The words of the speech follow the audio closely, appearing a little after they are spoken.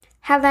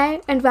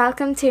Hello and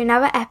welcome to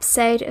another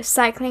episode of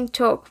Cycling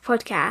Talk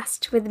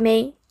podcast with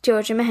me,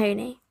 Georgia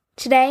Mahoney.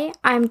 Today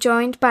I'm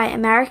joined by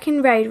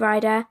American road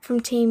rider from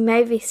Team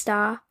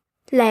Movistar,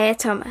 Leah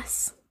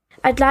Thomas.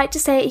 I'd like to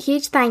say a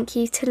huge thank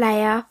you to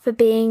Leah for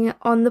being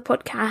on the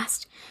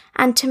podcast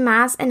and to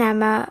Maz and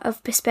Emma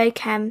of Bespoke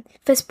Chem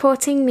for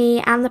supporting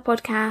me and the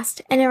podcast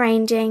in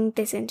arranging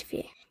this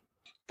interview.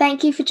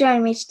 Thank you for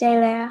joining me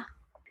today, Leah.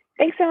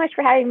 Thanks so much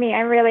for having me.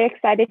 I'm really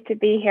excited to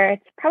be here.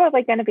 It's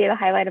probably going to be the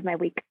highlight of my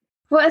week.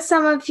 What are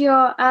some of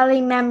your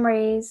early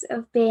memories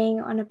of being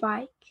on a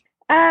bike?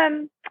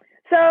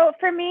 So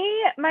for me,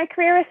 my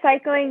career with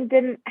cycling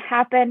didn't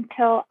happen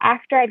till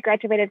after I'd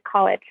graduated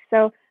college.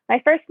 So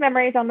my first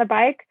memories on the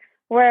bike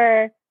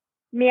were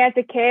me as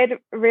a kid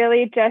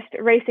really just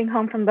racing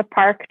home from the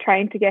park,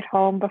 trying to get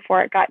home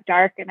before it got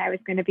dark and I was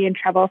going to be in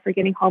trouble for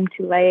getting home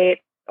too late,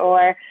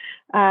 or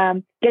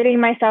getting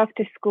myself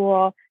to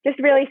school. Just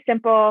really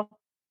simple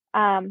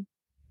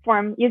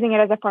using it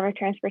as a form of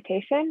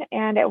transportation.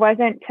 And it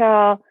wasn't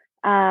till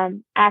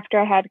after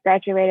I had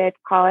graduated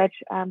college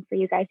for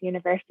you guys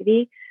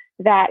university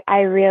that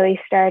I really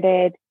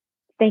started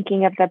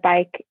thinking of the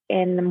bike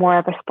in more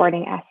of a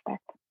sporting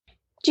aspect.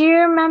 Do you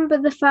remember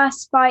the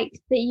first bike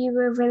that you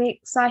were really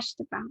excited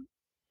about?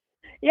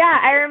 Yeah,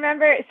 I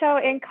remember. So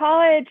in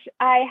college,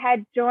 I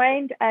had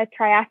joined a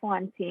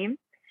triathlon team,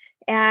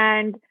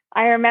 and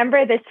I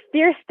remember this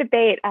fierce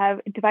debate of,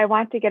 do I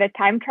want to get a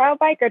time trial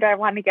bike or do I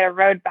want to get a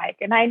road bike?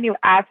 And I knew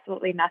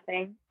absolutely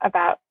nothing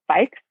about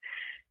bikes.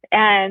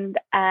 And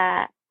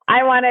I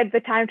wanted the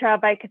time trial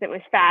bike because it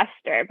was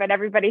faster, but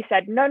everybody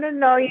said, no,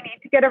 you need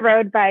to get a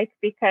road bike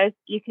because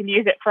you can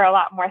use it for a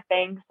lot more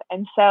things.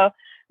 And so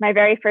my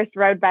very first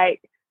road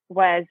bike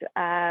was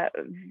a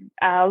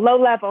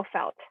low-level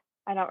felt.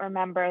 I don't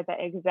remember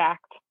the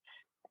exact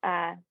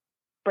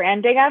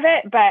branding of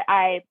it, but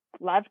I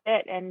loved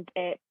it, and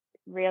it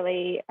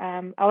really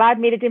allowed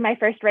me to do my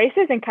first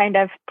races and kind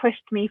of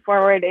pushed me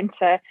forward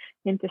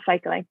into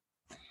cycling.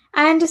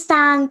 I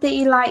understand that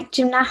you liked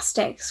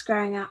gymnastics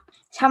growing up.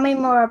 Tell me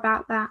more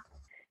about that.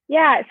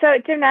 Yeah, so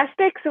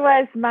gymnastics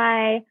was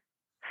my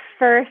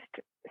first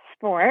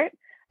sport.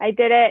 I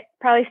did it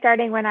probably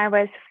starting when I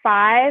was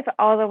 5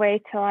 all the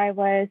way till I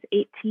was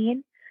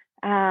 18.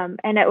 And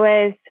it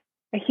was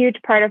a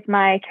huge part of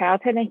my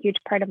childhood and a huge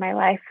part of my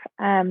life.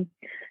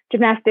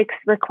 Gymnastics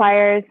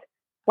requires,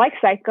 like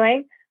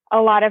cycling,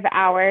 a lot of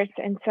hours.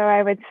 And so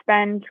I would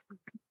spend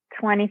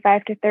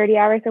 25 to 30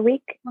 hours a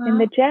week in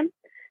the gym.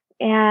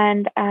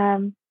 And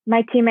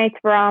my teammates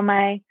were all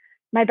my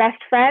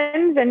best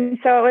friends. And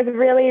so it was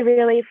really,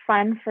 really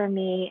fun for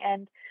me.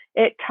 And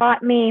it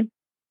taught me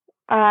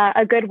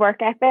a good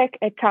work ethic.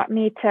 It taught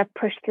me to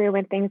push through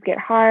when things get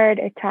hard.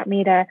 It taught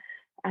me to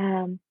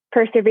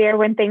persevere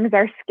when things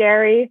are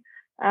scary.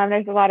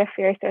 There's a lot of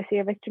fear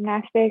associated with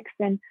gymnastics.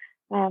 And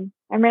I'm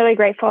really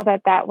grateful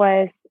that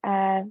was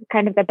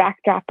kind of the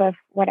backdrop of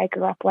what I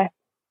grew up with.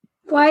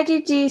 Why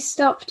did you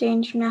stop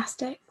doing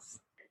gymnastics?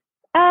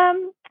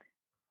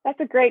 That's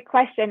a great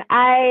question.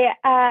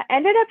 I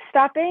ended up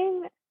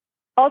stopping.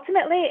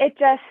 Ultimately, it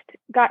just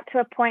got to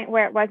a point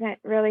where it wasn't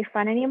really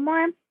fun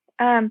anymore.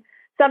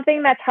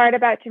 Something that's hard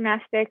about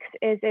gymnastics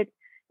is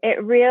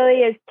it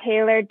really is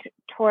tailored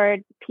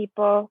toward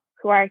people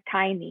who are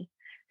tiny.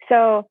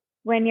 So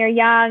when you're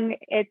young,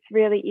 it's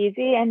really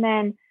easy. And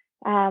then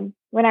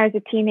when I was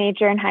a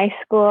teenager in high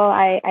school,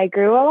 I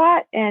grew a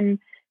lot and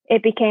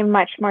it became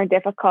much more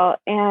difficult.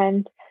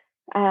 And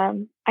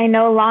I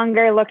no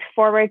longer looked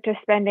forward to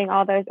spending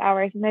all those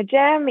hours in the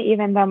gym,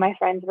 even though my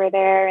friends were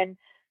there. And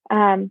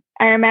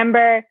I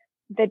remember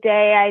the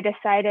day I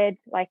decided,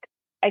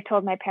 I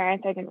told my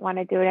parents I didn't want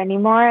to do it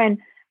anymore. And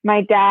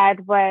my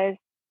dad was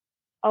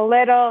a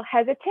little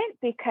hesitant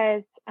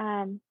because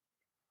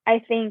I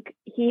think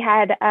he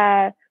had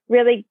a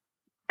really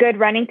good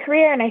running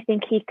career, and I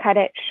think he cut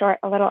it short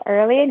a little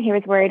early, and he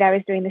was worried I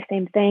was doing the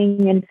same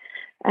thing.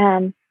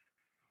 And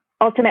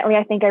ultimately,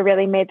 I think I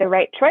really made the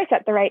right choice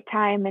at the right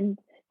time. And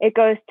it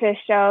goes to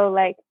show,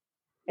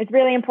 it's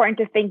really important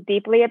to think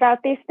deeply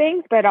about these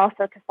things, but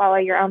also to follow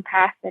your own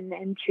path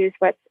and choose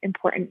what's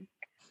important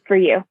for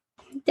you.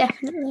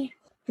 Definitely.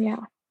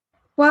 Yeah.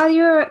 While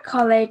you were at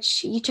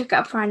college, you took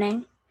up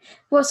running.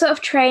 What sort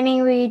of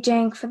training were you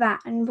doing for that,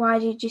 and why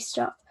did you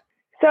stop?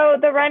 So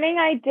the running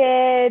I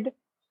did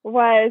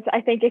was,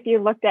 I think if you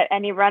looked at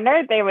any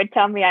runner, they would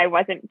tell me I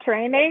wasn't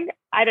training.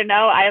 I don't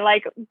know.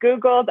 I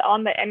Googled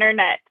on the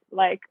internet,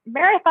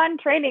 marathon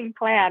training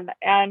plan,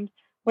 and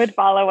would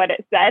follow what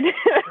it said,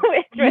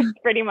 which was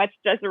pretty much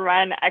just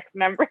run X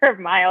number of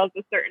miles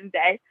a certain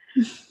day.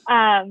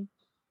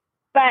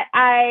 But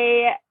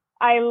I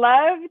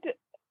loved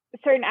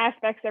certain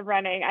aspects of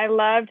running. I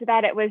loved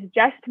that it was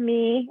just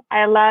me.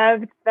 I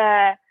loved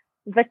the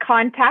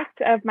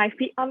contact of my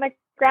feet on the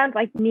ground,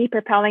 me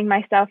propelling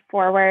myself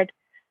forward.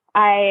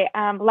 I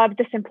loved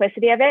the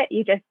simplicity of it.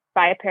 You just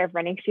buy a pair of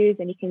running shoes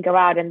and you can go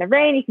out in the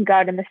rain, you can go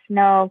out in the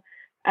snow.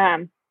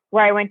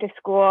 Where I went to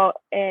school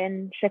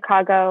in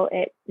Chicago,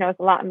 it snows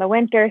a lot in the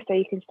winter, so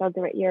you can still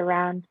do it year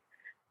round.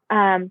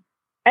 And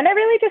I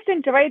really just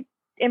enjoyed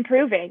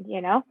improving,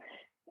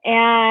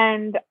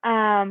 And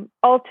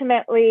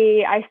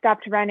ultimately, I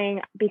stopped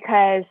running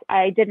because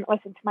I didn't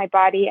listen to my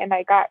body, and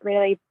I got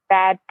really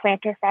bad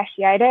plantar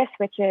fasciitis,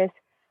 which is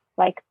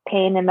like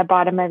pain in the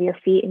bottom of your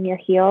feet and your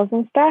heels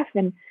and stuff.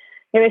 And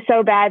it was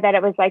so bad that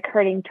it was like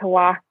hurting to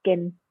walk.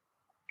 And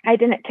I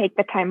didn't take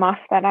the time off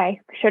that I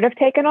should have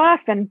taken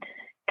off, and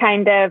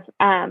kind of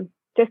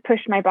just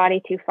pushed my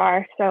body too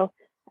far. So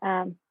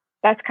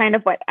that's kind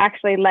of what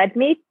actually led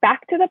me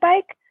back to the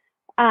bike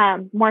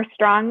more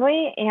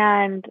strongly.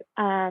 And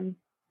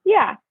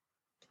yeah.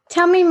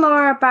 Tell me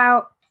more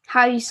about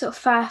how you sort of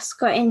first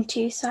got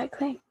into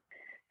cycling.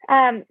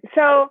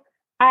 So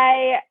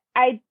I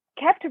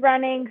kept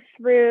running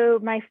through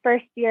my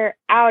first year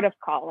out of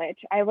college.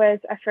 I was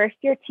a first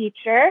year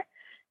teacher,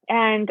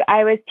 and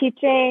I was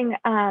teaching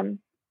on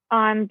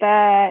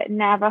the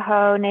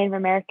Navajo Native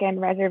American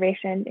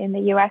reservation in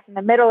the US in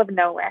the middle of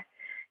nowhere.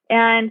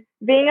 And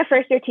being a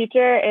first year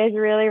teacher is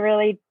really,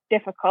 really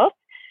difficult.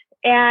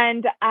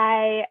 And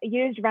I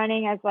used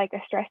running as like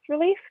a stress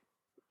relief.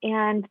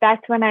 And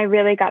that's when I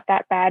really got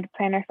that bad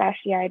plantar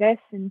fasciitis.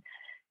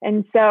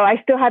 And so I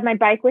still had my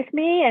bike with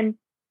me, and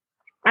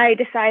I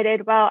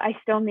decided, well, I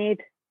still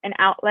need an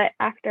outlet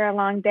after a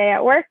long day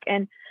at work.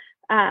 And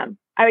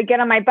I would get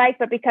on my bike,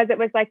 but because it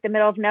was like the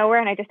middle of nowhere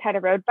and I just had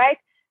a road bike,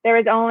 there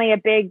was only a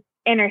big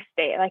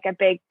interstate, like a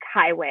big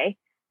highway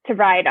to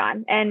ride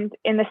on. And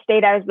in the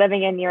state I was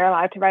living in, you're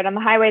allowed to ride on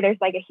the highway. There's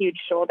like a huge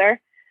shoulder.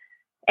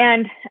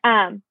 And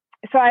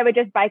so I would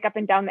just bike up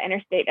and down the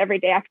interstate every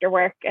day after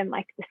work, and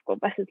like the school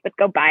buses would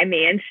go by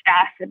me and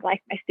stuff, and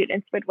like my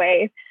students would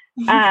wave.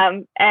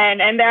 And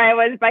there I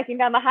was biking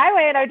down the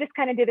highway, and I would just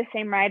kind of do the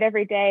same ride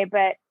every day.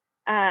 But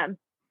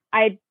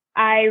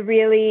I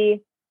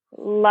really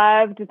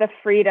loved the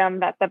freedom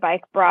that the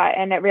bike brought,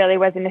 and it really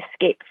was an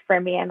escape for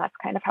me. And that's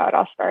kind of how it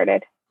all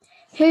started.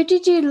 Who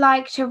did you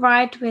like to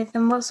ride with,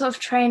 and what sort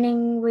of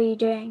training were you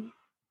doing?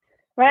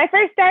 When I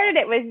first started,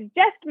 it was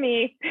just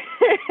me.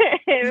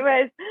 It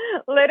was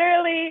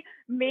literally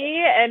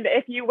me. And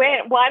if you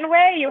went one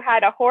way, you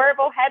had a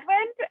horrible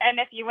headwind. And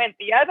if you went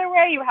the other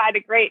way, you had a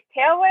great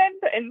tailwind.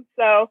 And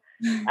so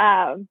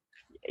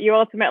you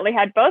ultimately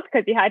had both,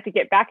 because you had to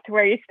get back to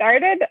where you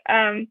started.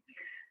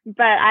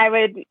 But I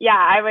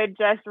would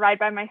just ride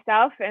by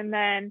myself. And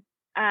then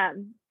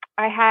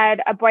I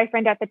had a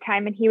boyfriend at the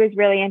time, and he was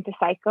really into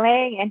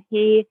cycling, and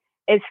he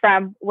is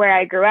from where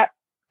I grew up,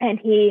 and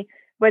he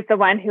was the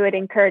one who had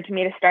encouraged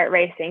me to start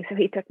racing. So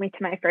he took me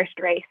to my first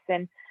race,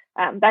 and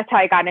that's how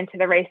I got into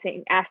the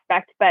racing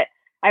aspect. But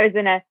I was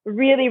in a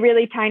really,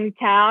 really tiny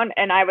town,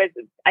 and I was,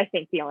 I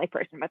think, the only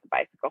person with a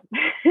bicycle.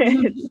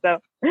 So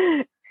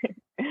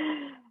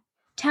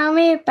tell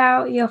me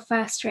about your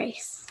first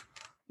race.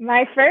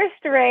 My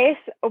first race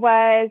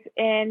was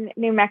in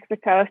New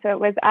Mexico. So it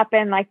was up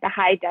in like the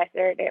high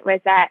desert. It was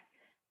at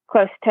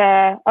close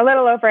to a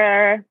little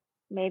over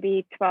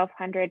maybe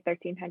 1,200,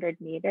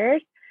 1,300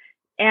 meters.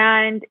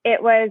 And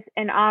it was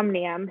an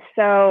omnium.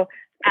 So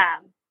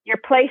your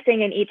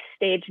placing in each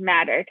stage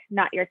mattered,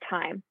 not your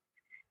time.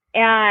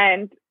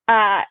 And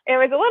it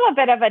was a little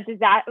bit of a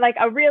disaster, like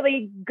a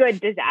really good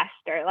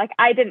disaster. Like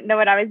I didn't know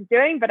what I was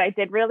doing, but I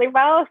did really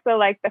well. So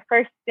like the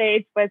first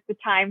stage was the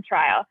time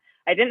trial.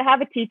 I didn't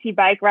have a TT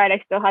bike ride.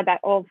 I still had that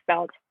old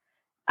felt.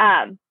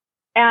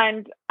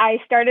 And I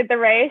started the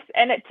race,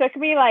 and it took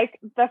me like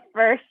the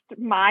first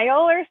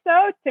mile or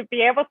so to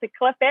be able to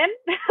clip in.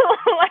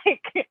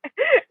 Like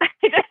I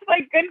just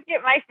like couldn't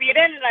get my feet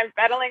in, and I'm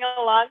pedaling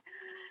along.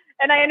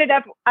 And I ended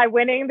up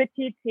winning the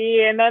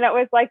TT, and then it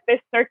was like this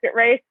circuit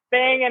race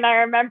thing. And I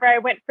remember I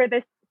went for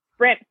this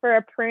sprint for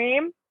a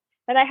preem,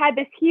 and I had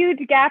this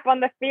huge gap on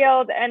the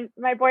field, and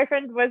my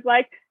boyfriend was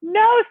like,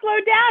 "No, slow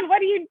down.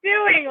 What are you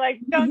doing?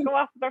 Like, don't go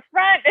off the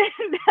front."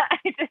 And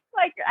I just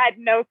like had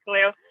no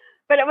clue.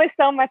 But it was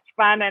so much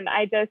fun, and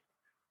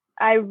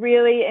I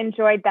really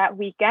enjoyed that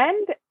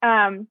weekend.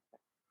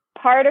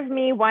 Part of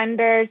me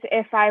wonders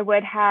if I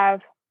would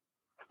have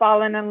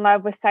fallen in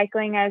love with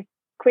cycling as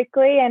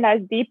quickly and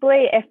as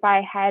deeply if I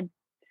had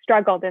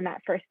struggled in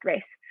that first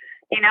race.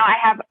 You know,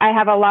 I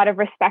have a lot of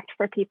respect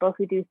for people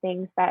who do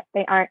things that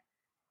they aren't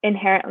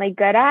inherently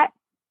good at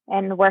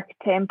and work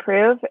to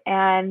improve.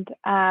 And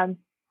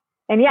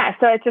yeah,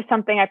 so it's just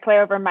something I play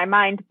over in my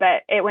mind,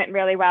 but it went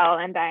really well,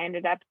 and I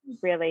ended up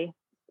really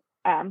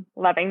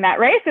loving that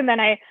race, and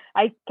then I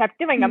kept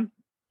doing them.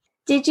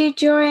 Did you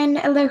join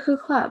a local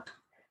club?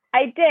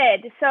 I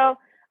did. So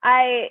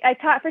I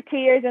taught for 2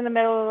 years in the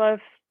middle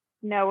of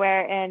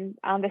nowhere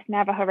on this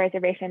Navajo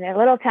reservation in a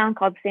little town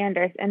called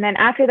Sanders. And then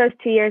after those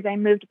 2 years, I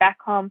moved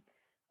back home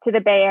to the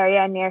Bay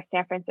Area near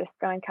San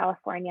Francisco in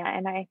California,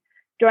 and I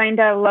joined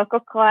a local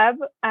club.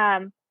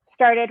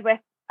 Started with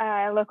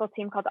a local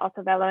team called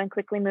Alto Velo, and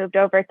quickly moved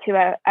over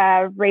to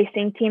a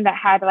racing team that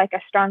had like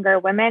a stronger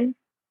women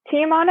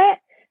team on it.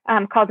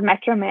 Called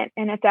Metromint,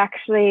 and it's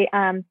actually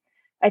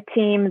a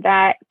team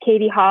that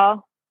Katie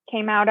Hall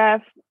came out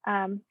of,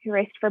 who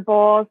raced for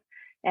Bulls,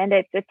 and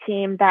it's a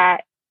team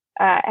that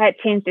had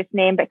changed its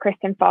name, but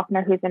Kristen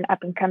Faulkner, who's an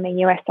up-and-coming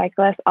U.S.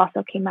 cyclist,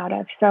 also came out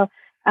of. So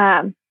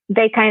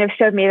they kind of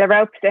showed me the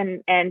ropes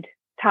and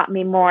taught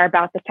me more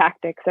about the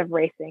tactics of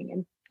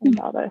racing and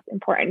all those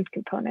important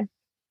components.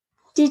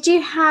 Did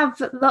you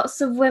have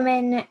lots of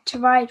women to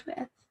ride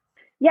with?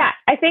 Yeah,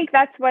 I think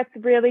that's what's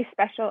really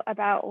special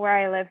about where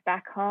I live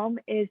back home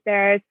is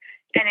there's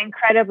an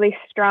incredibly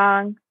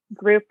strong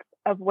group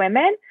of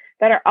women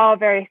that are all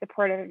very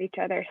supportive of each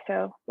other.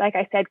 So like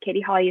I said, Katie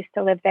Hall used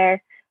to live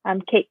there.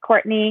 Kate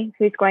Courtney,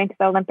 who's going to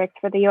the Olympics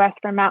for the US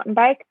for mountain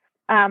bike,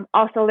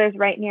 also lives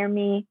right near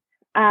me.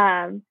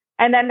 And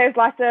then there's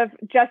lots of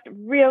just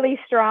really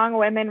strong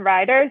women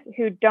riders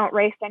who don't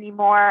race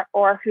anymore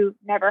or who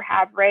never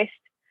have raced,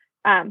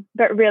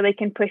 but really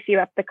can push you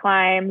up the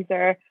climbs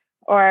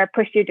or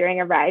push you during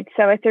a ride.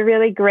 So it's a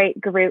really great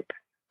group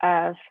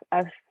of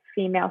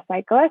female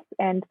cyclists.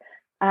 And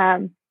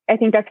I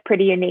think that's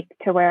pretty unique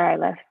to where I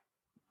live.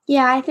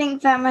 Yeah, I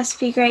think that must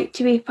be great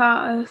to be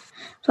part of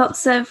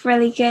lots of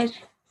really good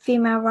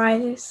female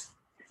riders.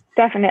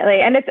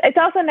 Definitely. And it's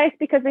also nice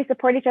because we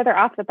support each other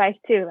off the bike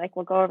too. Like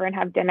we'll go over and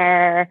have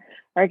dinner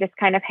or just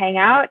kind of hang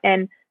out.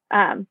 And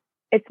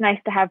it's nice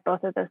to have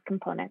both of those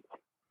components.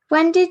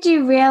 When did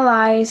you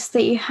realize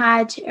that you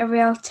had a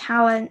real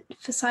talent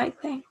for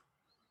cycling?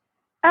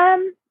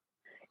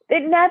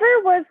 It never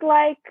was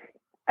like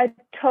a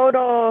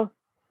total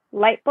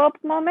light bulb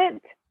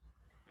moment.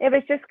 It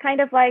was just kind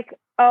of like,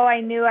 oh,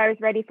 I knew I was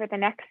ready for the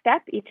next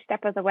step, each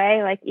step of the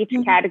way. Like each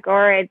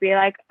category, I'd be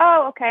like,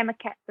 oh, okay, I'm a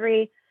Cat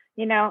 3.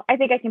 You know, I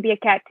think I can be a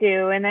Cat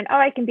 2. And then, oh,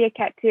 I can be a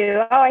Cat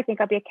 2. Oh, I think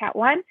I'll be a Cat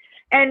 1.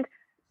 And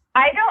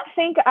I don't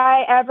think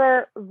I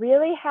ever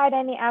really had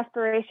any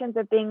aspirations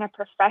of being a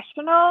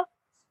professional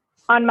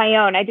on my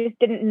own. I just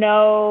didn't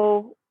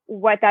know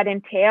what that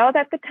entailed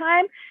at the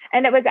time.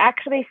 And it was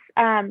actually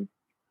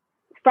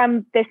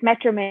from this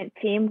Metromint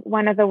team,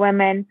 one of the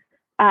women's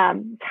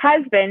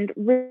husband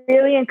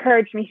really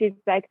encouraged me. She's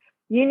like,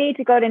 you need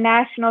to go to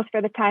nationals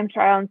for the time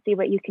trial and see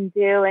what you can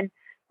do. And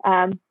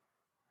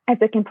as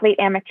a complete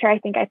amateur, I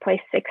think I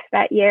placed 6th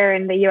that year.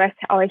 And the US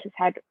always has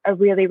had a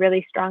really,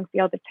 really strong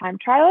field of time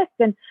trialists.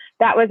 And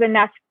that was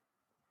enough.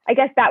 I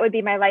guess that would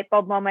be my light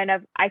bulb moment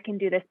of I can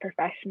do this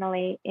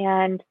professionally.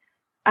 And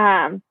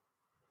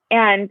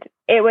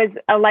it was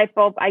a light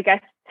bulb, I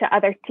guess, to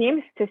other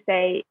teams to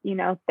say, you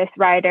know, this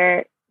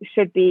rider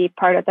should be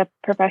part of the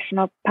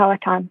professional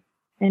peloton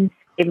and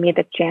give me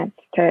the chance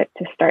to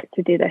start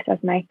to do this as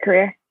my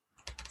career.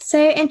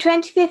 So in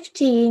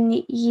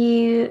 2015,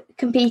 you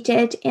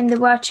competed in the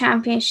World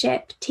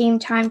Championship Team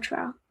Time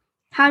Trial.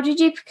 How did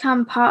you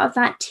become part of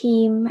that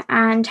team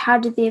and how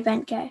did the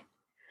event go?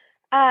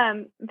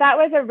 That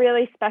was a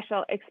really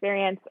special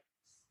experience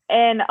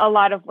in a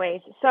lot of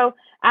ways. So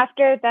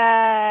after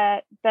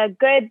the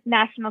good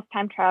nationals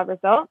time trial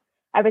result,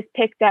 I was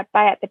picked up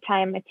by, at the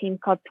time, a team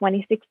called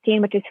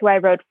 2016, which is who I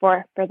rode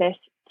for this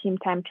team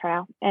time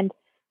trial. And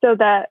so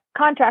the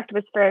contract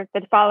was for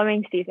the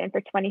following season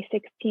for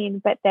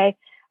 2016, but they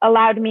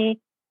allowed me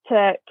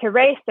to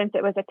race since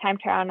it was a time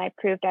trial and I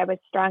proved I was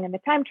strong in the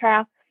time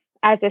trial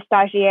as a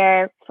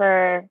stagiaire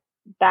for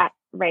that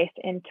race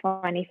in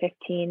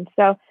 2015.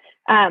 So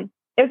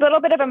it was a little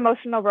bit of an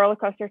emotional roller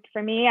coaster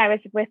for me. I was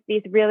with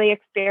these really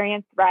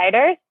experienced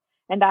riders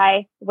and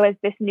I was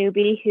this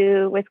newbie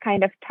who was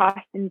kind of tossed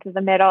into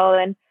the middle.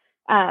 And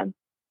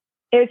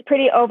it was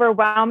pretty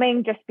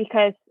overwhelming just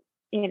because,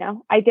 you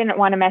know, I didn't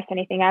want to mess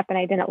anything up and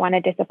I didn't want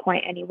to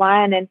disappoint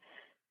anyone. And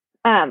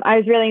I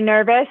was really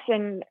nervous.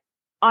 And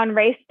on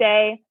race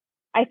day,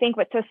 I think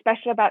what's so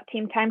special about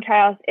team time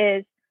trials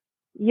is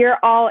you're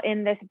all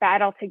in this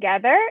battle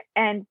together.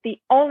 And the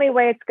only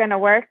way it's going to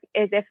work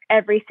is if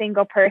every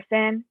single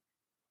person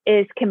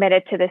is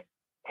committed to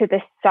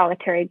this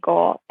solitary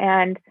goal.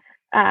 And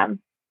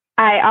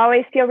I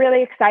always feel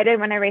really excited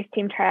when I race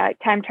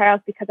time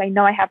trials because I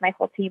know I have my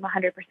whole team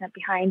 100%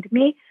 behind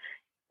me.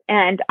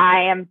 And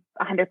I am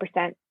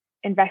 100%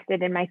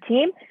 invested in my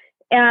team.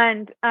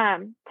 And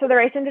so the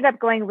race ended up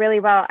going really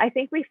well. I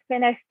think we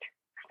finished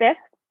 5th,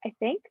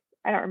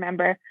 I don't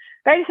remember.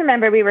 But I just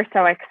remember we were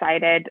so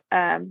excited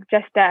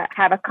just to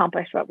have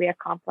accomplished what we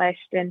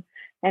accomplished. And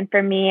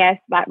for me, as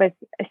that was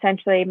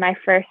essentially my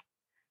first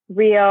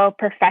real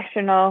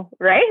professional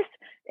race,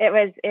 it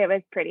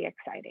was pretty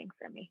exciting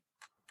for me.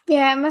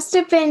 Yeah, it must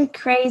have been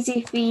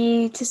crazy for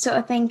you to sort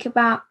of think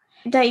about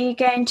that you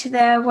go into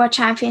the World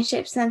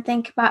Championships and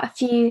think about a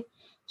few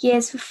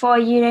years before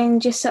you only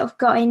just sort of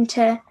got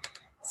into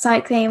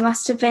cycling. It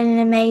must have been an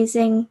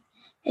amazing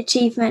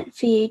achievement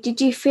for you. Did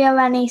you feel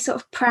any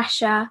sort of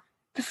pressure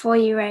before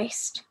you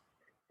raced?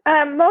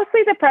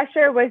 Mostly the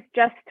pressure was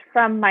just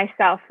from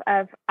myself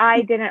of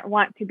I didn't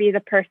want to be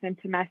the person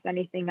to mess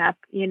anything up,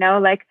 you know,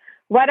 like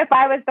what if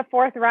I was the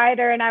 4th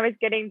rider and I was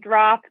getting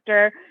dropped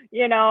or,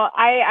 you know,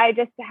 I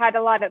just had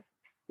a lot of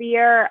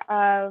fear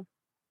of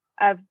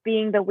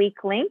being the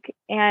weak link.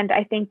 And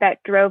I think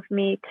that drove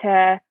me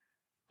to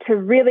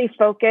really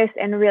focus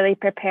and really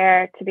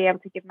prepare to be able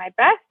to give my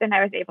best. And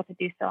I was able to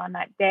do so on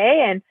that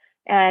day.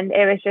 And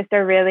it was just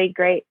a really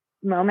great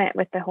moment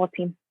with the whole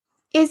team.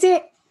 Is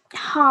it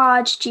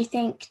hard, do you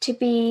think, to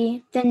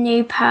be the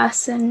new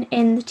person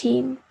in the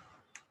team?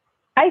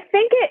 I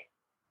think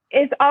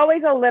is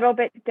always a little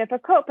bit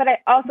difficult, but I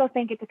also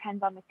think it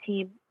depends on the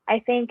team. I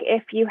think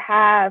if you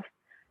have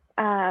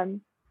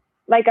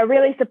like a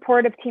really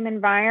supportive team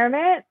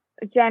environment,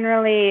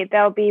 generally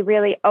they'll be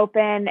really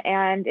open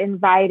and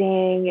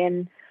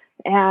inviting,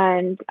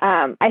 and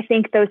I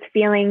think those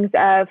feelings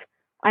of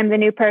I'm the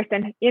new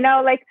person,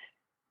 like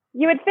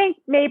you would think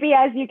maybe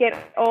as you get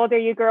older,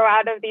 you grow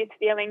out of these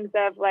feelings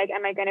of like,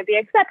 am I going to be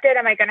accepted?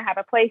 Am I going to have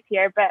a place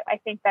here? But I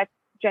think that's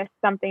just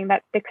something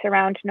that sticks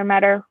around no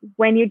matter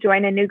when you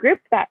join a new group,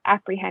 that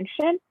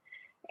apprehension.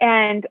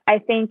 And I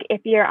think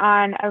if you're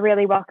on a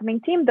really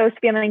welcoming team, those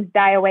feelings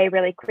die away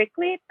really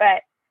quickly.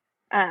 But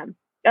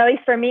at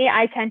least for me,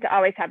 I tend to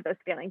always have those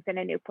feelings in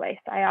a new place.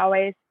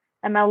 I'm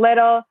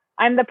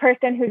the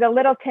person who's a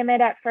little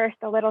timid at first,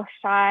 a little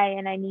shy,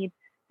 and I need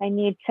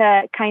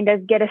to kind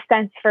of get a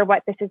sense for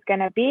what this is going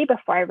to be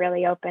before I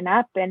really open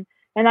up. And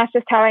that's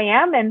just how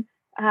I am. And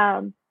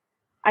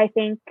I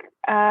think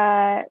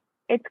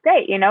it's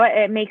great.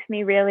 It makes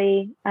me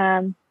really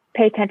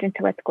pay attention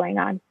to what's going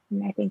on.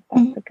 And I think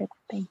that's a good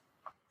thing.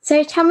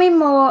 So tell me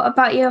more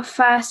about your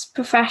first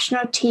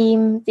professional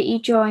team that you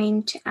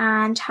joined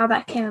and how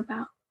that came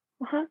about.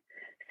 Uh-huh.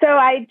 So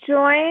I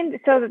joined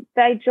the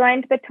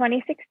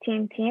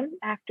 2016 team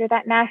after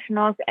that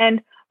nationals.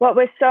 And what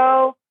was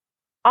so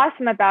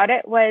awesome about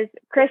it was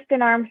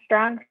Kristen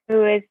Armstrong,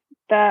 who is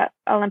the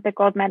Olympic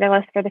gold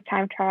medalist for the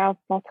time trial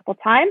multiple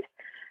times.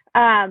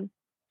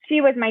 She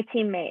was my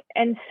teammate.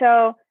 And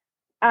so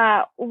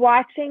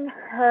watching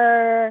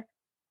her,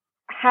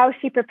 how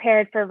she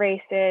prepared for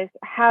races,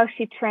 how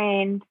she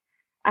trained,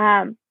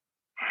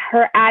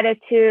 her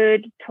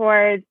attitude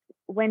towards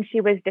when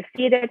she was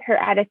defeated, her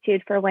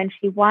attitude for when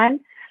she won,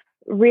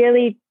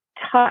 really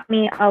taught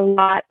me a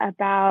lot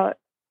about,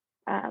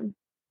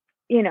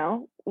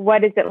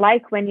 what is it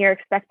like when you're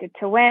expected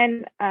to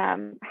win?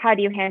 How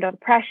do you handle the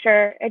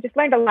pressure? I just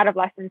learned a lot of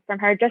lessons from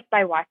her just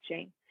by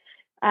watching.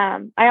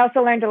 I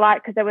also learned a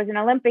lot because it was an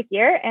Olympic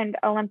year, and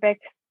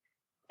Olympics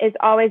is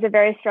always a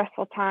very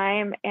stressful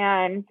time.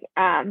 And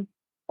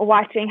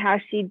watching how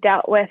she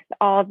dealt with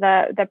all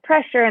the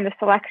pressure and the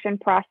selection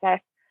process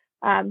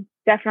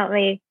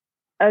definitely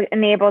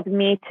enabled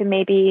me to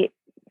maybe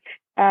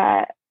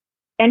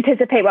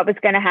anticipate what was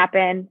going to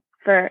happen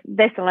for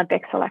this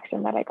Olympic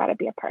selection that I got to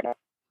be a part of.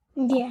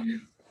 Yeah.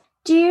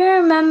 Do you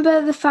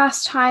remember the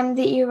first time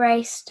that you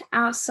raced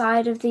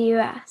outside of the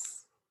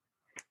US?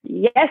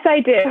 Yes, I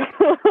do.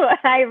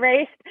 I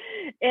raced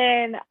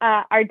in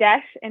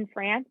Ardèche in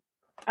France.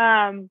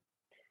 And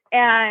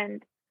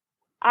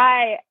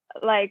I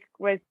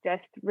was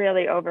just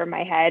really over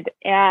my head.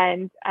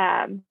 And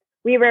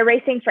we were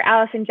racing for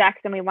Allison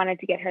Jackson. We wanted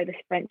to get her the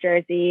sprint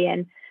jersey,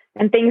 and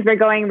things were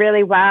going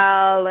really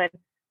well. And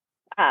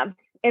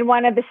in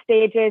one of the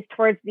stages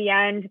towards the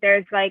end,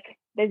 there's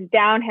this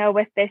downhill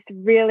with this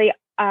really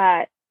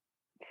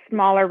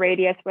smaller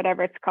radius,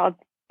 whatever it's called,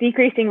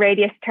 decreasing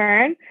radius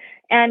turn.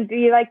 And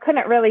you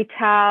couldn't really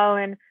tell.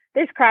 And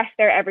there's crash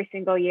there every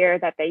single year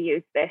that they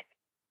use this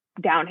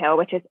downhill,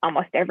 which is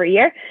almost every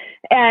year.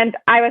 And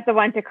I was the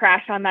one to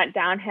crash on that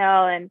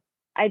downhill, and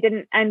I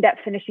didn't end up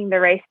finishing the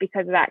race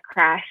because of that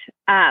crash.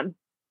 But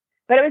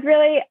it was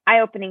really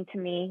eye-opening to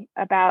me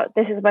about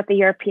this is what the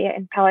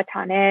European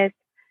peloton is.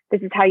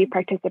 This is how you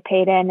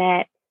participate in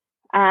it.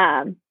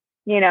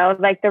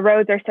 The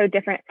roads are so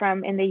different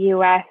from in the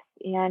US,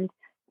 and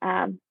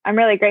I'm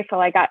really grateful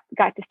I got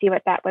to see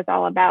what that was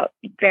all about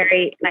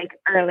very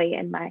early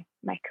in my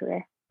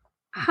career.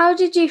 How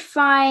did you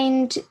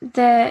find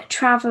the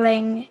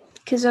traveling?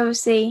 Because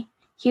obviously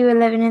you were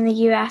living in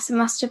the US, it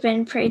must have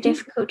been pretty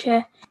difficult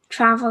to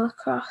travel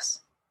across.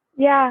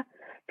 Yeah,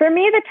 for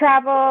me, the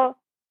travel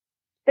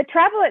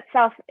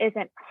itself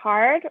isn't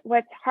hard.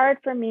 What's hard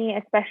for me,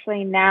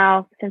 especially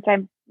now, since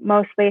I'm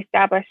mostly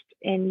established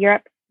in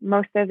Europe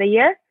most of the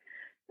year,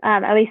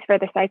 at least for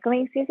the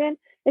cycling season,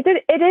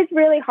 it is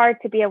really hard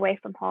to be away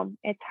from home.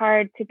 It's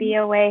hard to be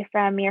away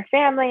from your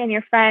family and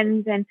your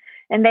friends, and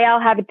they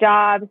all have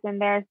jobs, and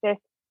there's this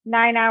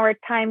 9-hour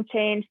time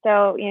change.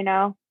 So,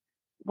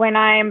 when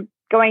I'm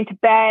going to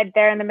bed,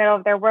 they're in the middle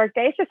of their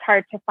workday. It's just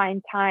hard to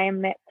find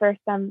time for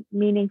some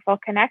meaningful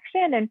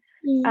connection.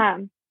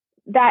 And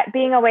that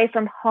being away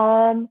from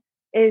home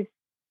is,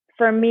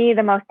 for me,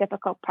 the most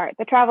difficult part.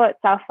 The travel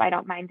itself, I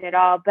don't mind at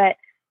all. But,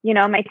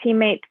 my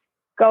teammates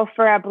go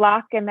for a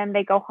block and then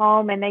they go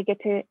home and they get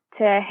to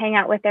hang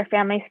out with their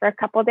families for a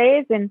couple of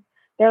days. And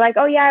they're like,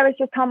 oh yeah, I was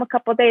just home a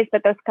couple of days,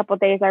 but those couple of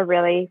days are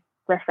really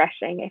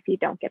refreshing if you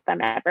don't get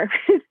them ever.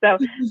 So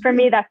for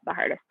me, that's the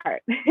hardest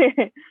part.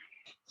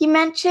 You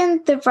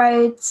mentioned the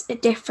roads are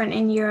different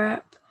in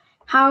Europe.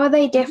 How are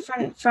they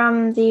different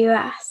from the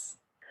US?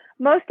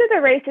 Most of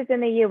the races in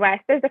the US,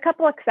 there's a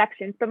couple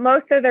exceptions, but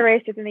most of the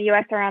races in the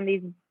US are on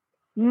these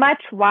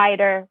much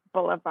wider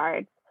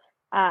boulevards.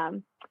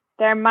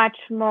 They're much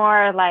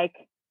more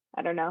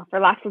I don't know, for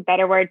lack of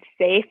better words,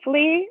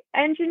 safely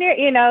engineered.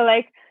 In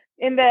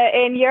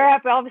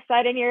Europe, all of a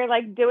sudden you're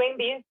doing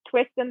these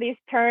twists and these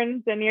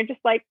turns, and you're just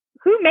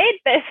who made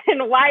this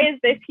and why is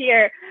this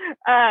here?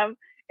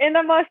 in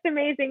the most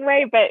amazing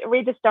way, but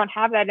we just don't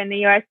have that in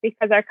the US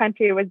because our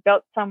country was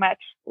built so much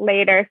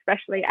later,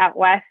 especially out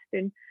west,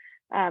 and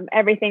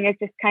everything is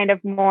just kind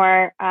of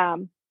more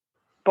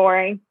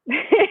boring.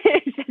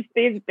 It's just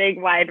these big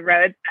wide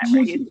roads that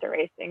we're used to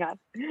racing on.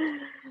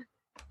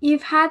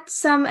 You've had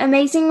some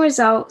amazing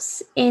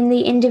results in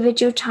the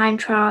individual time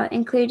trial,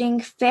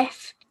 including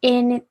 5th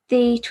in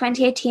the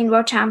 2018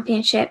 World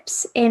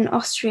Championships in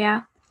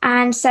Austria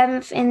and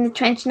 7th in the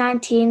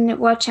 2019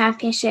 World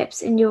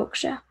Championships in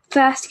Yorkshire.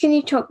 First, can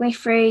you talk me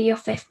through your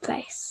 5th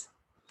place?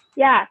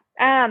 Yeah,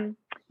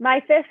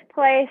 my 5th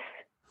place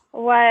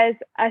was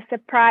a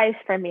surprise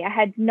for me. I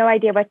had no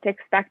idea what to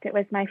expect. It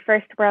was my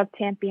first World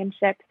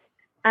Championships,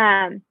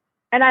 and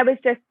I was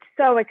just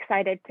so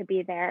excited to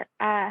be there.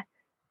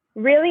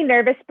 Really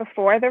nervous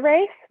before the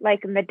race,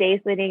 like in the days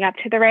leading up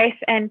to the race.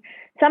 And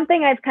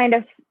something I've kind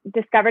of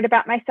discovered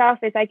about myself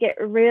is I get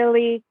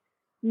really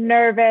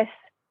nervous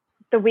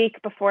the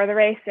week before the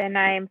race,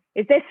 and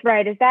is this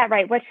right? Is that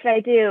right? What should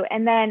I do?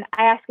 And then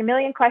I ask a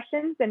million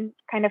questions and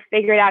kind of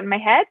figure it out in my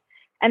head.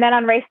 And then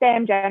on race day,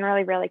 I'm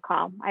generally really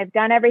calm. I've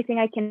done everything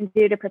I can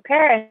do to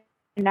prepare, and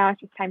now it's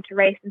just time to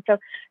race. And so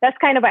that's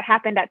kind of what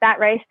happened at that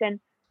race.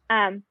 And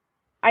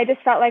I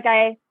just felt like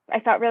I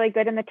felt really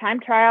good in the time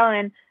trial,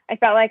 and I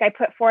felt like I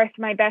put forth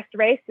my best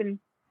race, and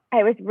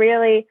I was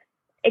really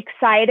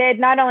excited,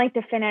 not only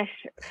to finish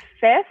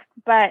 5th,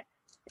 but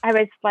I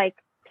was like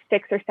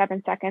 6 or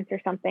 7 seconds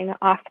or something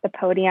off the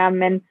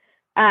podium. And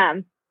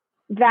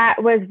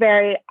that was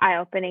very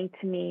eye-opening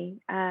to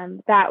me.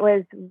 That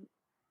was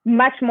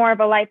much more of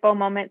a light bulb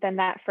moment than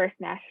that first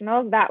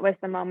nationals. That was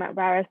the moment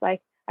where I was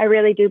like, I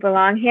really do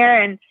belong here,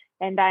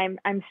 and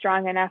I'm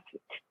strong enough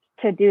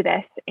to do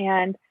this.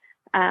 And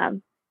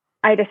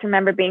I just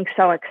remember being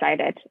so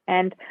excited.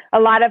 And a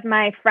lot of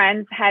my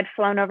friends had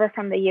flown over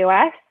from the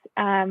US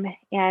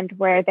and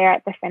were there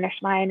at the finish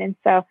line. And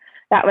so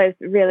that was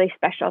really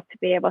special to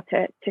be able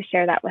to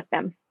share that with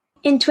them.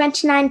 In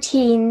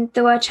 2019,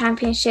 the World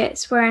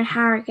Championships were in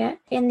Harrogate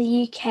in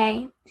the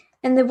UK,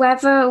 and the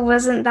weather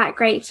wasn't that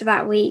great for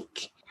that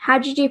week. How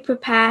did you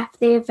prepare for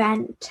the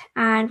event,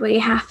 and were you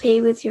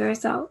happy with your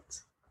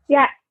results?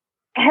 Yeah,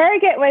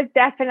 Harrogate was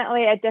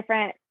definitely a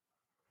different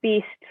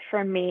beast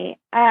for me.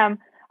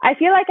 I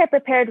feel like I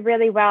prepared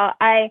really well.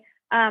 I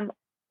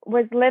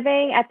was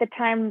living at the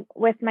time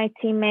with my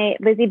teammate,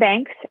 Lizzie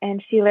Banks,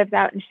 and she lives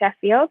out in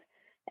Sheffield.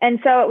 And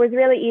so it was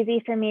really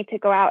easy for me to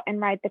go out and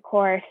ride the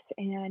course.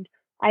 And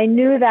I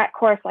knew that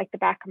course like the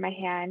back of my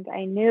hand.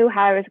 I knew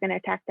how I was going to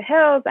attack the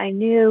hills. I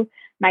knew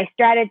my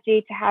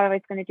strategy to how I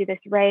was going to do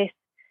this race.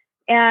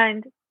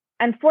 And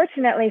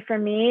unfortunately for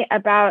me,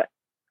 about,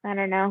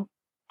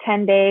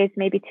 10 days,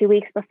 maybe 2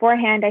 weeks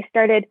beforehand, I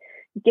started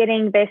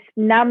getting this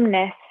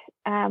numbness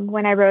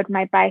when I rode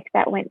my bike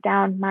that went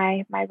down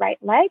my right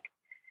leg.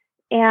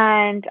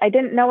 And I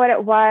didn't know what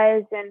it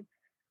was. And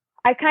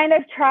I kind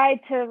of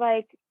tried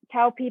to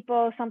tell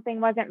people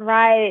something wasn't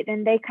right,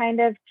 and they kind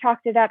of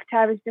chalked it up to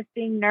I was just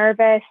being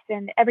nervous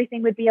and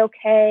everything would be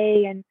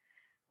okay. And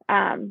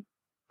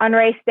on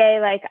race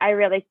day, I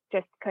really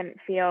just couldn't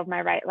feel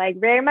my right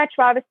leg very much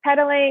while I was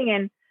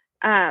pedaling,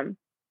 and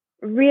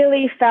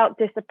really felt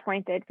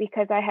disappointed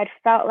because I had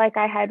felt like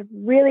I had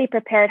really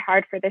prepared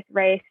hard for this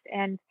race,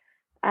 and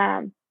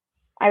I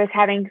was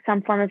having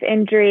some form of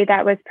injury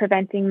that was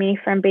preventing me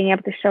from being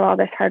able to show all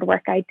this hard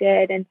work I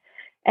did.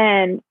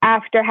 And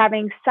after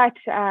having such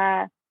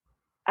a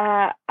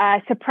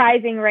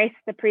surprising race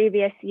the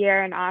previous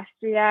year in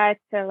Austria,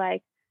 to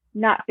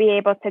not be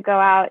able to go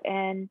out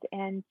and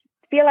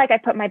feel like I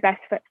put my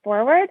best foot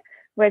forward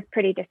was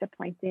pretty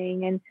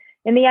disappointing. And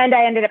in the end,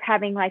 I ended up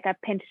having a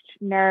pinched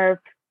nerve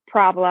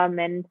problem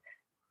and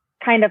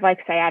kind of like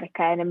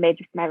sciatica, and it made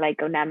just my leg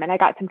go numb. And I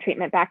got some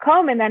treatment back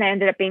home, and then I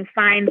ended up being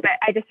fine. But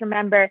I just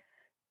remember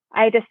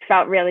I just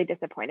felt really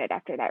disappointed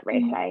after that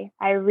race. Mm-hmm.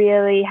 I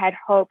really had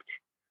hoped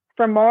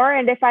for more.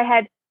 And if I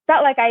had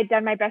felt like I had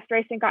done my best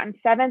race and gotten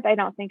 7th, I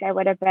don't think I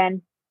would have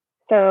been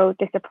so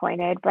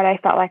disappointed. But I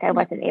felt like I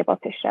wasn't able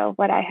to show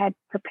what I had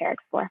prepared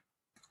for.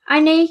 I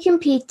know you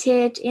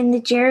competed in the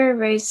Giro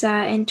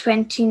Rosa in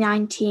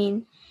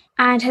 2019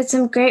 and had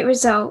some great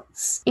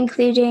results,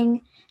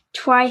 including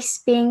twice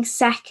being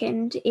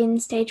second in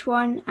stage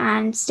 1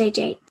 and stage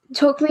 8.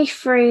 Talk me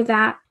through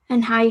that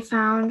and how you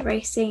found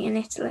racing in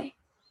Italy.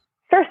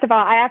 First of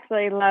all, I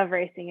absolutely love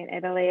racing in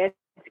Italy. It's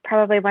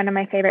probably one of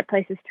my favorite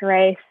places to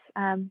race.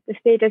 The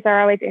stages are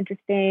always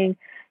interesting,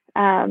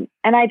 and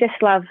I just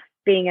love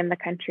being in the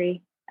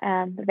country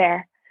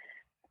there.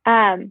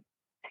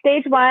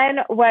 Stage 1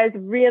 was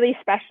really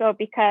special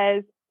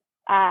because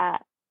I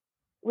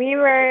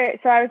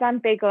was on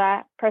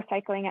Bigla Pro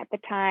Cycling at the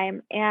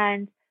time,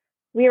 and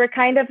we were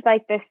kind of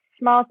like this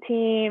small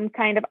team,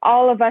 kind of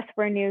all of us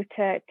were new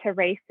to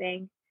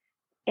racing.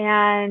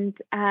 And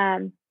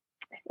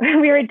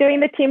we were doing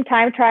the team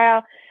time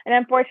trial, and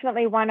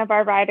unfortunately one of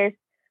our riders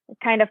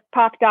kind of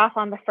popped off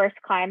on the first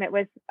climb. It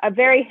was a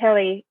very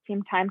hilly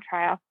team time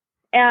trial,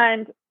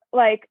 and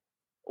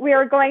we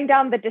were going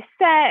down the descent,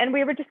 and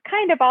we were just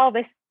kind of all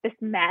this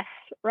mess,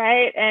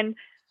 right? And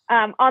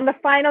on the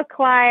final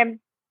climb,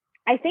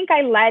 I think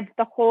I led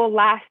the whole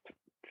last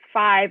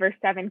 5 or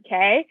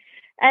 7K.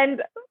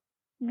 And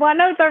one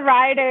of the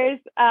riders,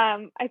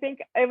 I think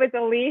it was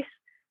Elise,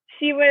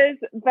 she was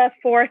the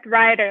fourth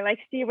rider. Like,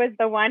 she was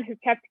the one who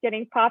kept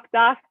getting popped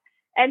off.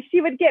 And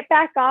she would get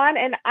back on,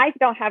 and I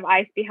don't have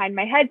eyes behind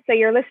my head. So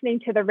you're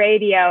listening to the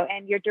radio,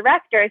 and your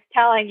director is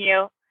telling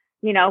you,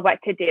 you know, what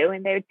to do.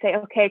 And they would say,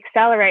 okay,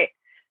 accelerate.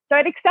 So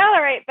I'd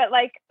accelerate, but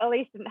like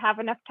Elise didn't have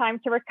enough time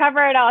to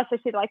recover it all. So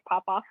she'd like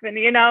pop off, and,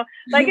 you know,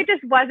 like it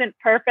just wasn't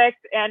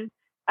perfect. And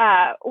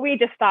we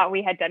just thought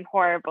we had done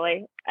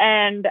horribly.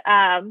 And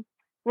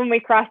when we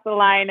crossed the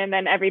line and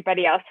then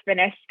everybody else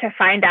finished, to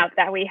find out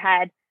that we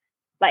had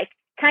like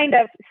kind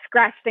of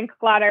scratched and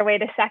clawed our way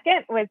to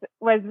second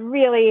was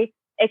really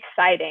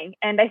exciting.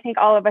 And I think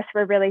all of us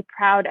were really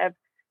proud of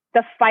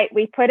the fight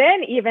we put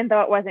in, even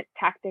though it wasn't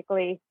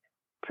tactically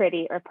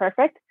pretty or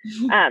perfect.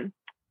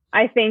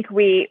 I think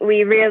we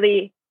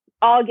really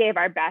all gave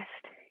our best,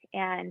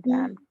 and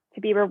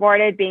to be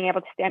rewarded being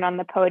able to stand on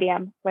the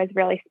podium was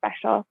really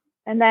special.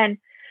 And then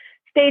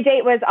stage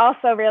 8 was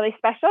also really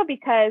special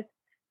because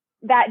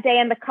that day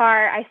in the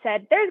car, I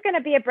said, there's going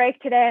to be a break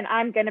today and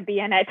I'm going to be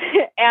in it.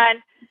 And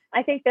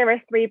I think there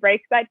were 3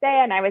 breaks that day,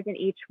 and I was in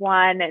each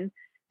one. And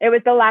it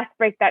was the last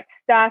break that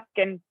stuck.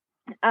 And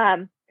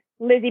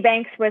Lizzie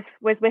Banks was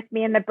with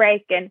me in the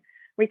break, and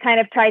we kind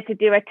of tried to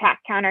do a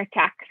tack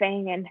counter-tack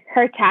thing. And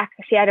her tack,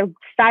 she had a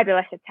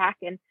fabulous attack,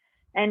 and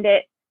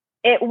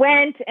it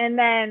went. And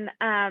then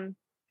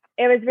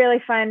it was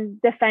really fun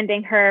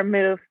defending her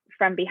move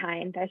from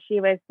behind as she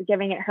was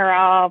giving it her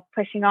all,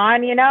 pushing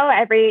on. You know,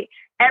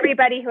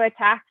 everybody who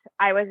attacked,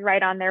 I was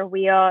right on their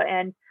wheel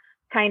and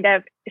kind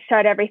of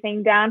shut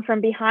everything down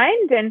from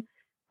behind. And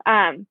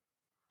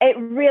it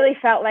really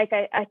felt like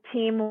a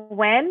team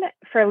win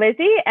for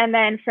Lizzie. And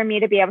then for me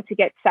to be able to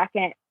get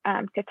second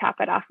to top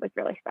it off was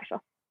really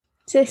special.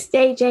 So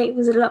stage 8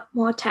 was a lot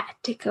more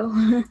tactical.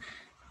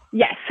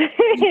 Yes,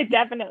 it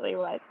definitely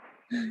was.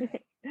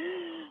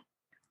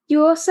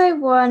 You also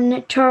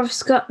won Tour of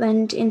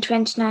Scotland in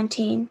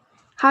 2019.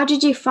 How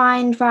did you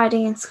find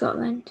riding in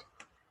Scotland?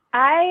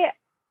 I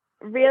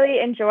really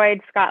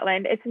enjoyed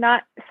Scotland. It's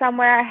not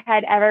somewhere I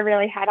had ever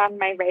really had on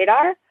my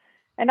radar.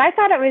 And I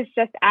thought it was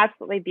just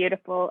absolutely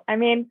beautiful. I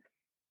mean,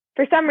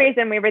 for some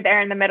reason, we were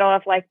there in the middle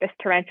of like this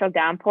torrential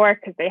downpour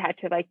because they had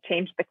to like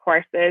change the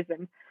courses.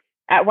 And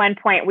at one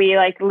point, we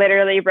like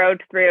literally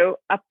rode through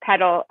a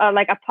puddle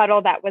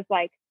that was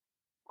like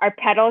our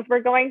pedals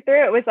were going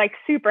through. It was like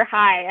super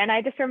high. And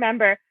I just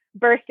remember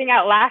bursting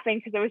out laughing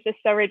because it was just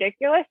so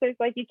ridiculous. It's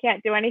like you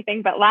can't do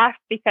anything but laugh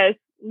because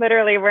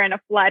literally we're in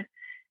a flood.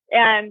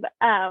 And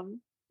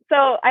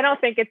so I don't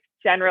think it's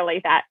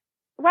generally that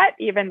wet,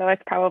 even though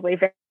it's probably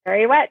very,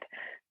 very wet.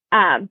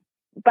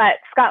 But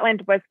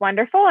Scotland was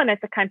wonderful, and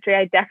it's a country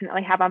I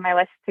definitely have on my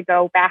list to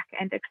go back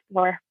and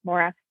explore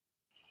more of.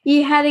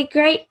 You had a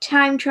great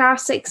time trial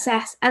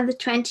success at the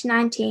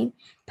 2019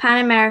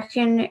 Pan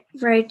American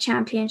Road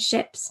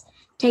Championships,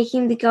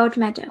 taking the gold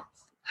medal.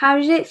 How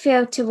did it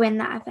feel to win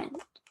that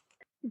event?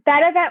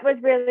 That event was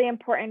really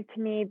important to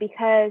me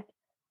because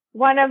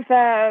one of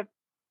the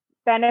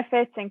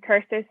benefits and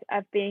curses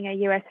of being a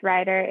U.S.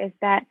 rider is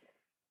that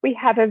we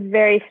have a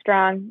very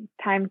strong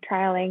time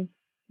trialing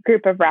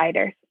group of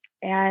riders.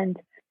 And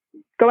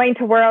going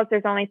to Worlds,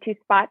 there's only 2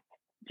 spots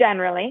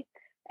generally.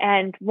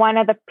 And one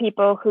of the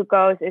people who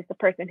goes is the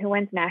person who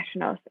wins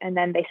nationals, and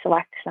then they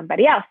select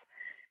somebody else.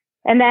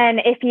 And then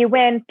if you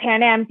win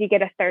Pan Ams, you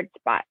get a 3rd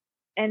spot.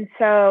 And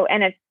so,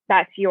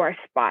 that's your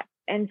spot.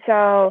 And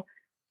so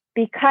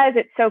because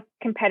it's so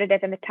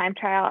competitive in the time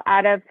trial,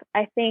 out of,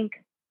 I think,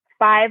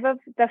 5 of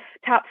the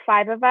top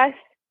 5 of us,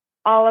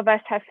 all of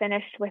us have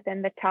finished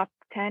within the top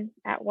 10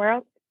 at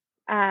Worlds.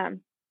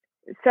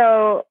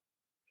 So,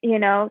 you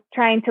know,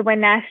 trying to win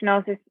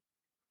nationals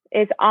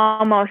is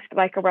almost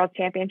like a world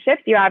championship.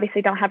 You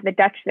obviously don't have the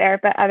Dutch there,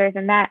 but other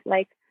than that,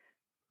 like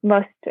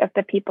most of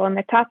the people in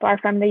the top are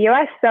from the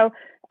US. So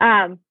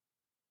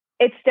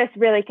it's just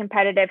really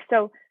competitive.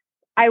 So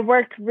I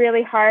worked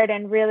really hard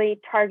and really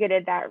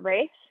targeted that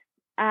race.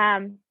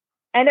 And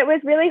it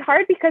was really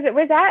hard because it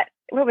was at,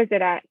 what was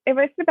it at? It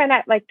must have been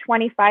at like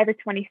 25 or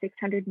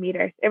 2,600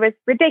 meters. It was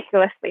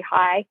ridiculously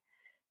high.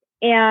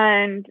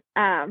 And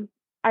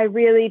I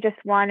really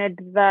just wanted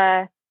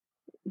the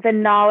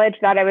knowledge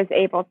that I was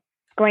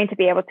going to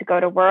be able to go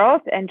to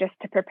Worlds and just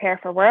to prepare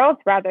for Worlds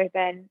rather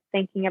than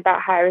thinking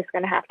about how I was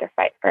going to have to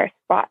fight for a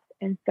spot.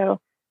 And so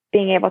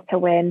being able to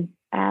win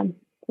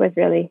was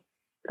really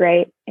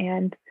great.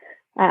 And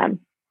I'm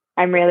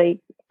really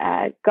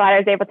glad I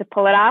was able to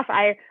pull it off.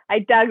 I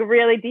dug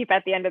really deep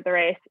at the end of the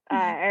race.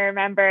 I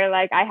remember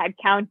like I had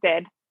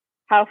counted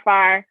how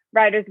far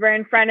riders were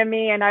in front of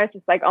me, and I was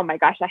just like, oh my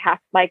gosh, I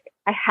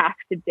have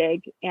to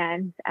dig.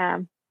 And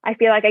I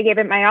feel like I gave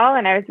it my all,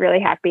 and I was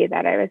really happy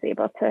that I was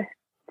able to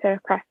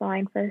cross the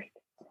line first.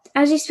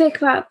 As you spoke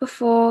about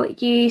before,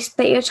 you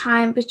split your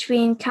time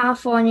between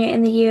California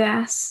in the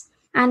US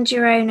and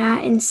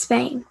Girona in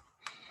Spain.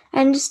 I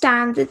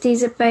understand that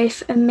these are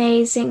both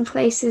amazing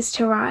places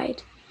to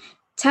ride.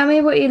 Tell me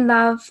what you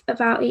love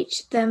about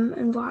each of them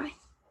and why.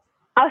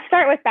 I'll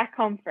start with back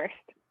home first.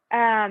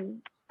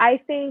 I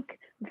think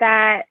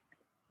that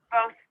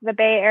both the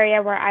Bay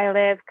Area where I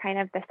live, kind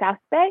of the South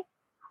Bay,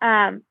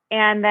 and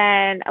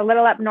then a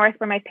little up north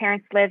where my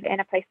parents live in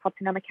a place called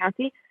Sonoma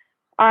County,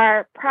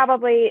 are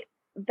probably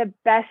the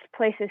best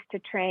places to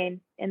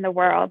train in the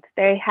world.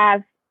 They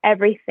have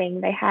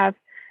everything. They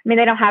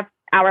don't have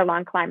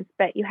hour-long climbs,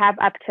 but you have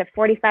up to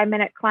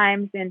 45-minute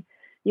climbs, and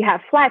you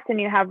have flats, and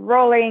you have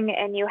rolling,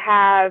 and you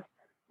have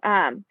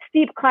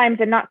steep climbs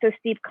and not so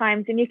steep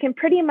climbs, and you can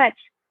pretty much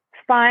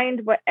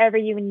find whatever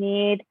you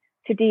need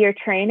to do your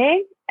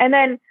training. And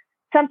then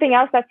something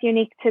else that's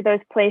unique to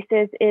those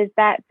places is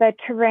that the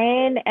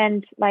terrain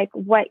and like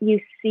what you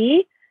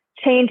see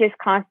changes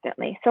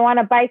constantly. So on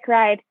a bike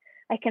ride,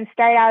 I can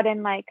start out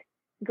in like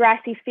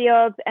grassy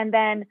fields and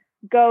then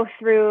go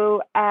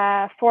through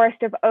a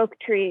forest of oak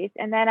trees.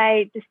 And then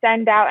I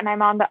descend out and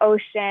I'm on the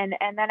ocean.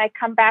 And then I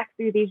come back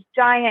through these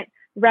giant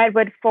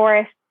redwood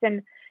forests.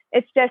 And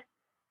it's just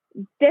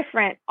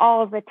different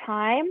all the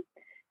time.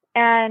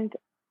 And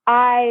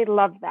I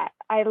love that.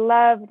 I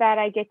love that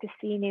I get to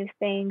see new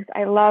things.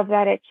 I love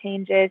that it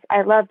changes.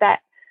 I love that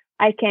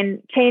I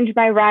can change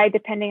my ride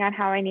depending on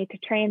how I need to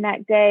train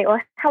that day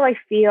or how I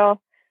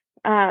feel.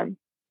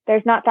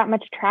 There's not that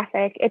much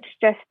traffic. It's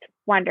just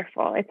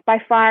wonderful. It's by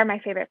far my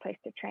favorite place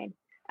to train.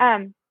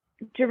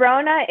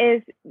 Girona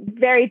is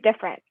very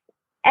different.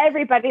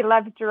 Everybody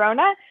loves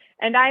Girona,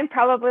 and I'm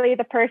probably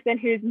the person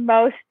who's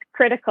most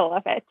critical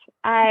of it.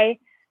 I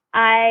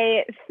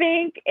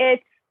think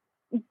it's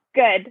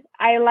good.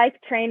 I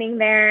like training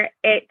there.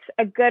 It's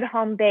a good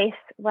home base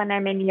when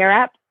I'm in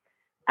Europe.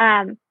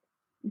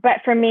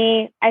 But for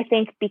me, I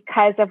think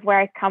because of where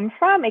I come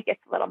from, it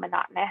gets a little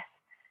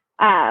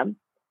monotonous.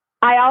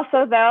 I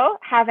also, though,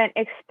 haven't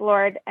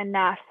explored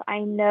enough.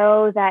 I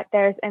know that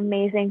there's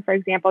amazing, for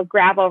example,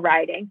 gravel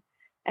riding,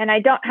 and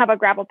I don't have a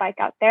gravel bike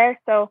out there,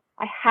 so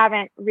I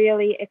haven't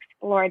really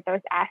explored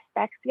those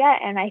aspects yet.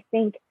 And I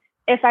think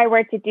if I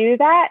were to do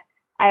that,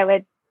 I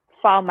would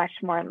fall much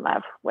more in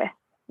love with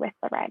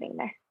the riding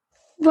there.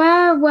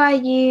 Where were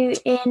you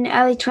in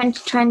early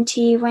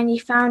 2020 when you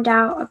found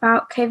out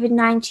about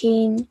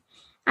COVID-19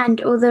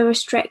 and all the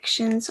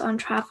restrictions on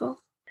travel?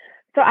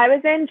 So I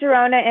was in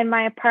Girona in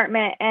my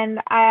apartment, and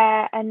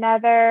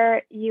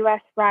another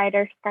U.S.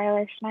 rider,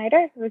 Skylar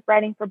Schneider, who was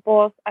riding for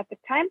Bulls at the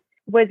time,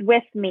 was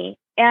with me.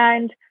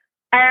 And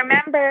I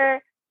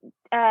remember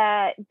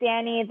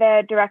Danny,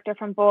 the director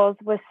from Bulls,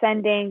 was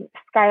sending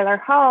Skylar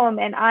home,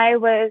 and I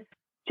was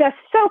just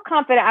so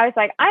confident. I was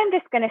like, I'm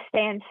just going to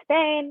stay in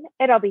Spain.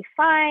 It'll be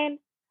fine.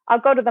 I'll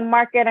go to the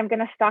market. I'm going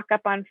to stock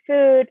up on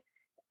food.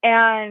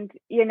 And,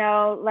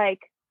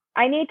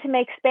 I need to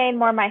make Spain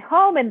more my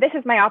home, and this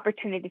is my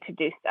opportunity to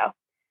do so.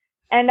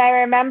 And I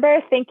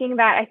remember thinking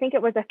that, I think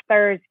it was a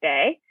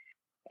Thursday,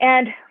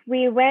 and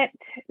it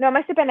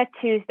must have been a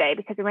Tuesday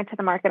because we went to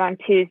the market on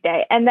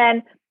Tuesday. And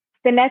then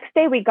the next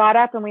day we got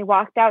up and we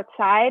walked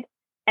outside,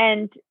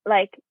 and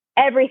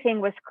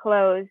everything was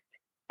closed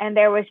and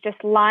there was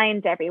just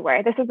lines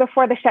everywhere. This was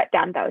before the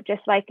shutdown, though.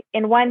 Just like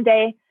in one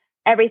day,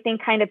 everything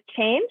kind of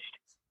changed.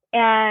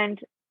 And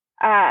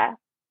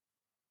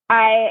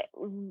I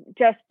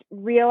just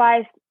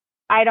realized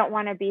I don't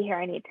want to be here.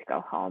 I need to go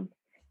home.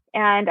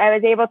 And I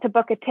was able to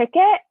book a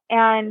ticket.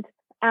 And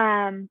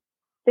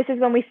this is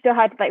when we still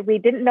had, we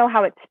didn't know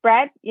how it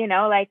spread.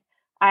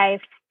 I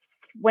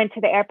went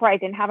to the airport. I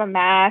didn't have a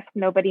mask.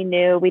 Nobody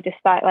knew. We just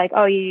thought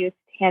oh, you use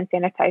hand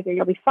sanitizer,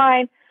 you'll be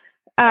fine.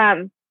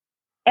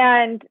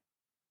 And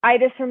I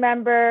just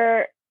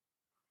remember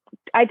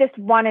I just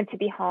wanted to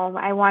be home.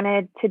 I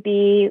wanted to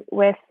be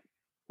with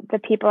the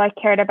people I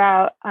cared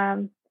about.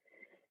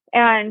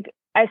 And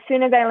as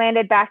soon as I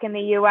landed back in the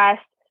U.S.,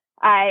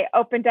 I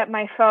opened up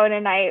my phone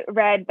and I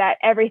read that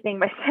everything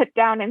was shut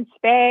down in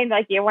Spain.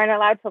 You weren't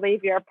allowed to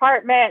leave your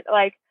apartment.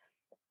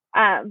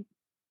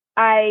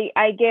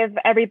 I give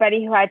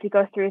everybody who had to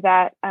go through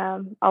that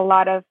a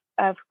lot of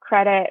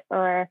credit,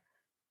 or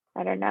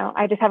I don't know.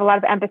 I just have a lot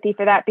of empathy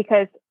for that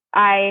because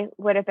I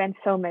would have been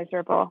so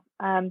miserable.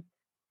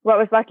 What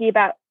was lucky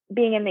about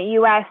being in the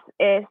U.S.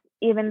 is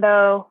even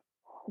though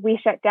we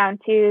shut down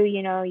too,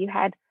 you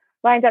had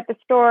lines at the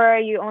store,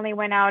 you only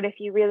went out if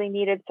you really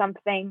needed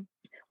something.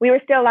 We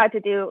were still allowed to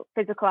do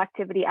physical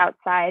activity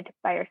outside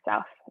by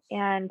yourself.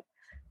 And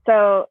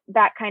so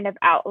that kind of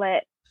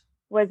outlet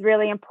was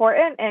really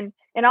important. And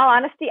in all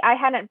honesty, I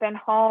hadn't been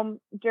home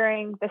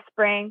during the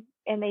spring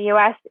in the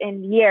U.S.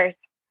 in years.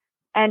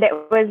 And it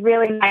was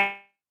really nice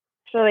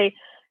actually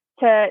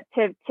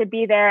to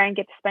be there and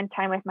get to spend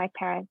time with my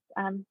parents.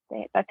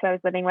 That's who I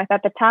was living with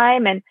at the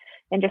time, and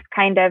just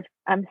kind of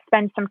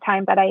spend some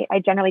time that I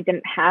generally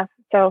didn't have.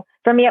 So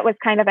for me, it was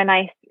kind of a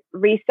nice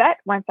reset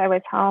once I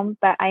was home,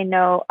 but I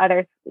know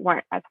others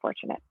weren't as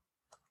fortunate.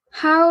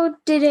 How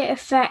did it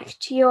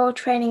affect your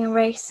training and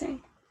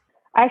racing?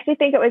 I actually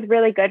think it was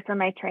really good for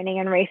my training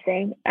and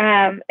racing.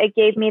 It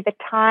gave me the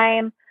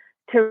time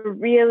to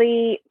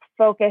really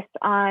focus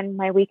on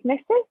my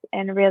weaknesses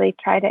and really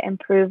try to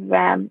improve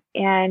them.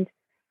 And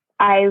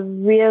I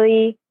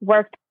really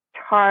worked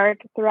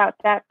hard throughout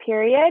that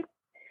period.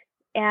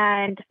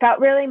 and felt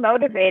really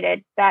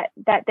motivated that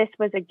this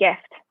was a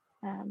gift.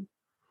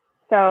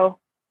 So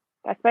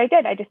that's what I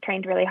did. I just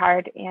trained really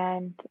hard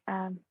and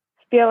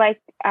feel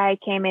like I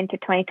came into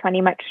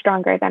 2020 much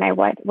stronger than I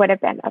would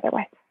have been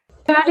otherwise.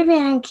 Strade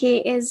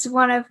Bianche is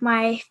one of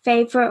my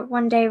favorite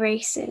one-day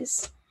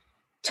races.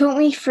 Talk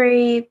me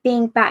through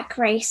being back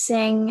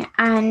racing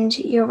and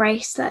your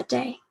race that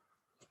day.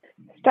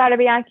 Strade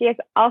Bianche is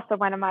also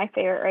one of my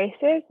favorite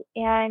races,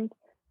 and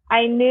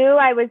I knew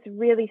I was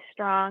really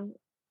strong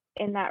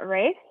in that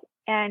race,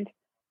 and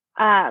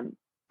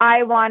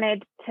I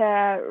wanted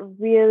to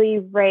really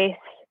race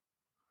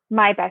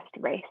my best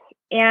race.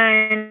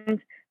 And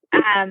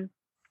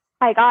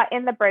I got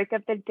in the break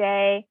of the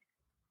day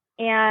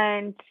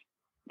and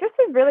just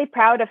was really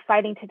proud of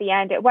fighting to the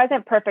end. It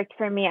wasn't perfect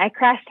for me. I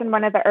crashed in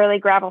one of the early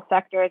gravel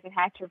sectors and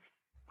had to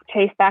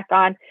chase back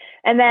on.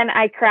 And then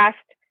I crashed.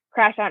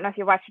 I don't know if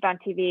you watched it on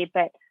TV,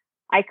 but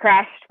I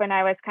crashed when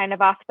I was kind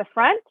of off the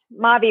front.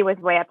 Mavi was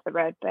way up the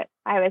road, but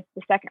I was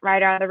the second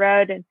rider on the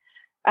road. And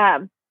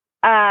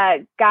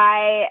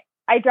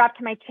I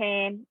dropped my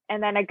chain,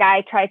 and then a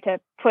guy tried to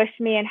push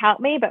me and help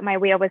me, but my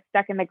wheel was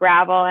stuck in the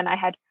gravel and I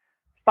had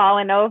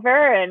fallen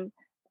over and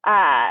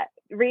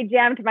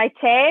re-jammed my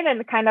chain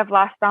and kind of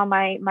lost all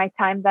my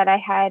time that I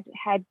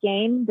had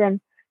gained. And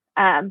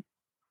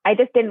I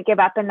just didn't give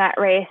up in that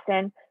race.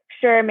 And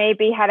sure,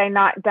 maybe had I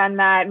not done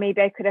that,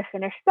 maybe I could have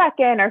finished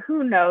second, or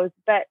who knows,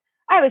 but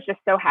I was just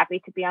so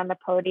happy to be on the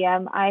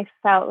podium. I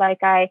felt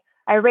like I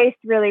raced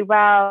really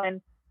well,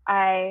 and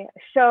I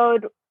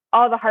showed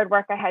all the hard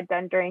work I had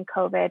done during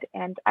COVID,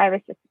 and I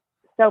was just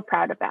so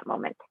proud of that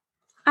moment.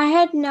 I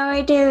had no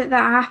idea that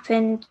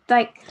happened.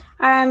 Like,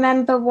 I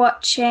remember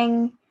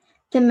watching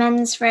the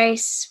men's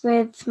race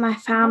with my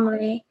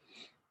family,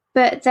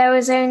 but there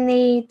was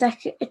only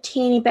like a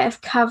teeny bit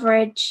of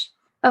coverage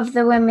of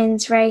the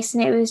women's race,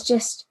 and it was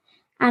just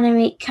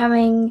Annemiek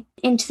coming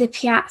into the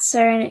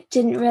piazza, and it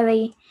didn't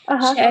really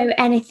show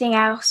anything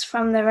else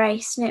from the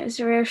race, and it was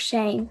a real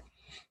shame.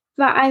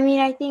 But I mean,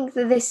 I think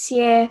that this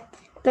year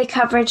the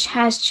coverage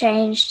has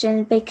changed,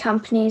 and big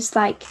companies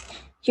like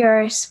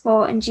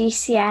Eurosport and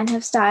GCN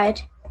have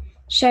started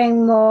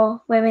showing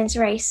more women's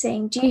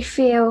racing. Do you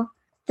feel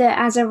that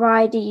as a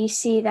rider you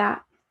see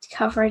that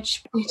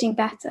coverage getting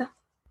better?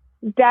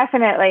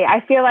 Definitely.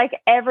 I feel like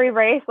every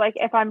race, like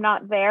if I'm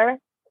not there,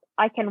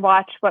 I can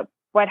watch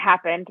what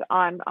happened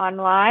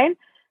online.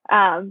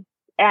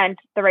 And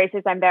the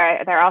races I'm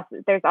there,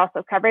 there's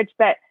also coverage.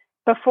 But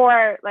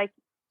before, like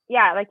you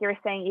were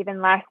saying,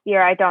 even last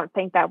year, I don't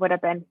think that would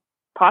have been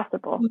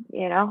possible,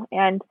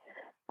 and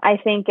I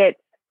think it's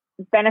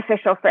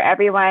beneficial for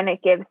everyone.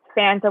 It gives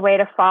fans a way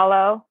to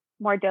follow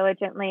more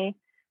diligently.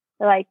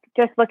 Like,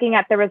 just looking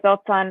at the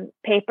results on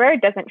paper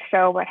doesn't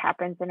show what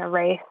happens in a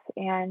race.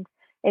 And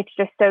it's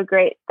just so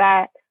great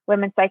that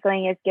women's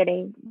cycling is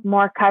getting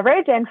more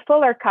coverage and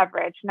fuller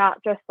coverage,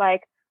 not just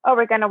like, oh,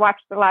 we're going to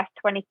watch the last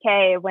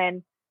 20K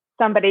when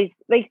the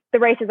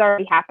race has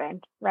already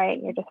happened,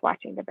 right? You're just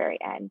watching the very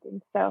end.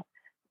 And so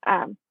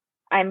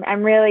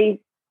I'm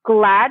really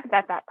glad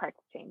that part's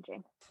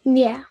changing.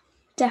 Yeah,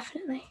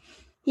 definitely.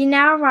 You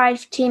now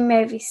ride for Team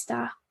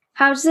Movistar.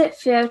 How does it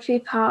feel to be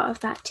part of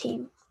that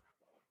team?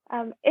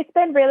 It's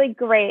been really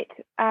great.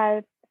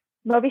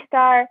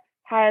 Movistar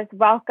has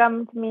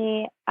welcomed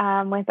me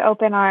with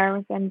open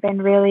arms and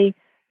been really,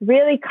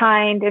 really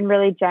kind and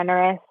really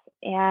generous.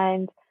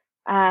 And,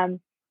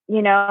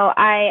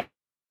 I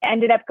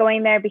ended up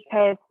going there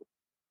because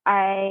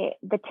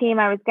the team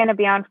I was going to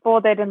be on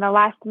folded in the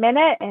last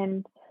minute.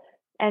 And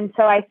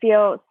so I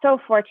feel so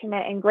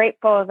fortunate and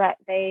grateful that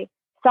they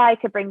saw I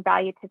could bring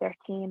value to their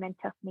team and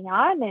took me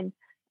on.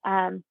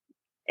 And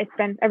it's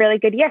been a really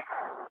good year.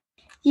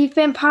 You've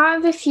been part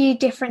of a few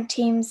different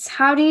teams.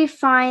 How do you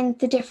find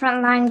the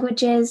different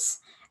languages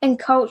and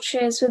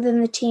cultures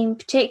within the team,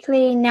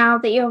 particularly now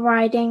that you're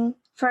riding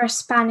for a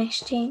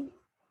Spanish team?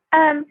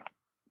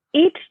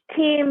 Each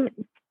team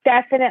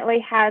definitely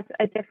has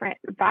a different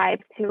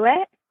vibe to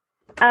it.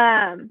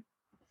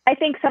 I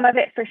think some of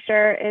it for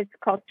sure is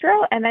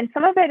cultural, and then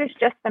some of it is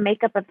just the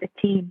makeup of the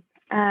team.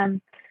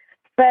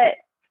 But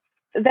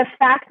the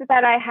fact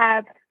that I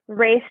have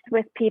raced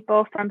with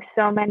people from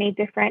so many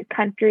different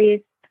countries,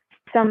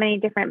 so many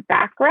different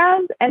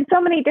backgrounds, and so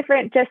many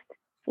different just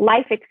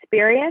life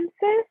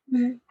experiences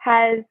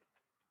has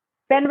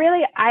been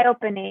really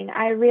eye-opening.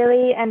 I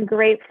really am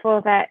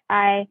grateful that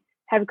I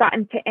have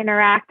gotten to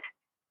interact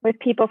with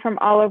people from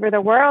all over the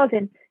world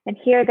and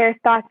hear their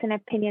thoughts and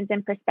opinions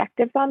and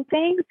perspectives on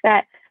things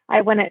that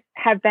I wouldn't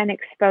have been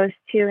exposed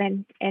to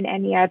in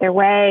any other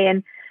way.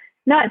 And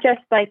not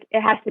just like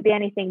it has to be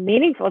anything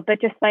meaningful,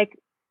 but just like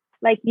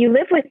you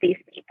live with these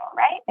people,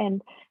 right?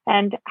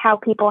 And how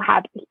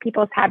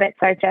people's habits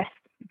are just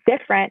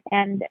different.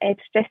 And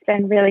it's just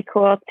been really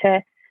cool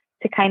to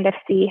kind of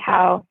see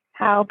how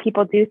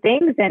people do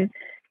things, and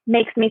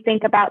makes me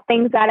think about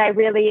things that I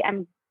really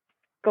am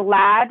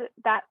glad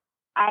that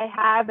I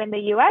have in the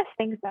US,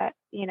 things that,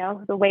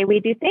 the way we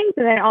do things,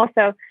 and then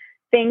also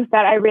things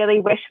that I really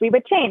wish we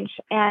would change.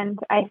 And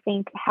I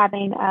think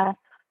having a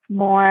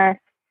more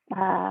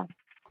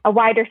a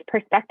wider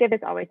perspective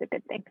is always a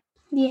good thing.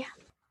 Yeah.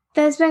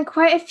 There's been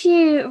quite a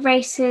few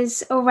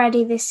races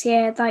already this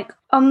year, like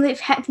Omloop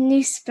Het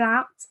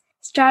Nieuwsblad,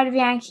 Strade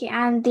Bianche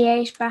and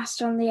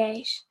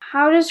Liège-Bastogne-Liège.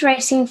 How does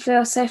racing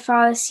feel so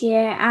far this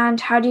year, and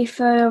how do you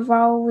feel your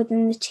role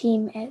within the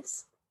team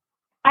is?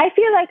 I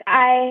feel like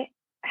I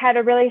had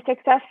a really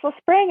successful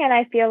spring, and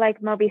I feel like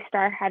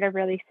Movistar had a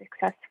really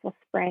successful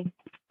spring.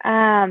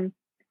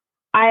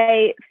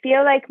 I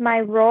feel like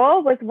my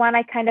role was one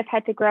I kind of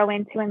had to grow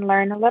into and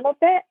learn a little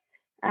bit.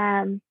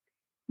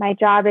 My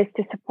job is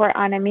to support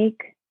Annemiek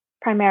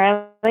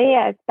primarily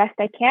as best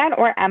I can,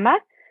 or Emma,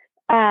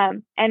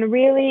 and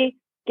really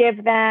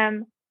give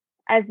them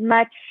as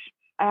much,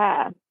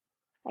 I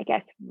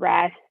guess,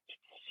 rest,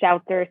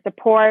 shelter,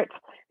 support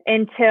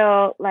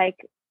until I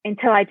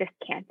just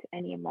can't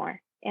anymore.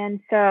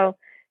 And so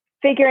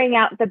figuring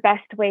out the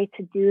best way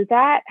to do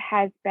that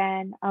has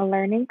been a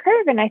learning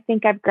curve. And I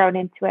think I've grown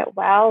into it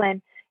well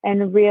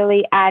and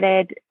really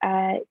added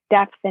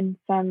depth and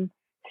some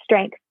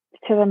strength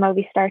to the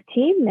Movistar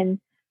team.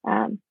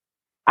 And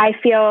I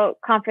feel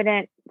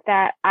confident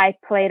that I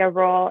played a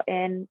role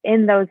in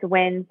those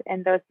wins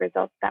and those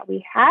results that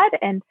we had.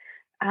 And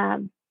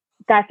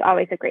that's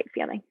always a great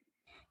feeling.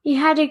 You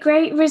had a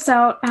great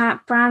result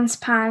at Brands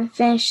Pan,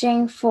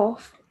 finishing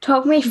 4th.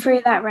 Talk me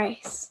through that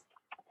race.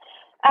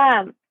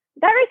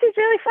 That race is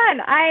really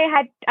fun.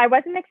 I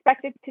wasn't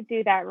expected to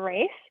do that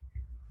race,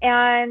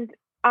 and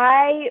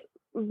I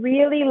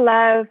really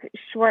love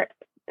short,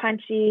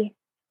 punchy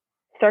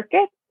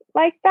circuits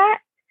like that.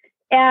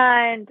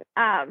 And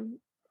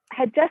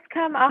had just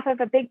come off of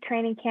a big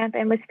training camp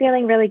and was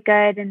feeling really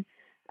good, and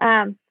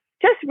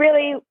just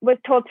really was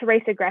told to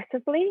race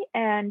aggressively,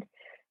 and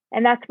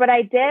that's what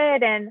I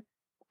did. And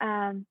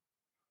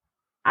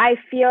I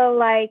feel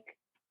like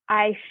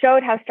I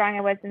showed how strong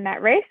I was in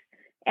that race.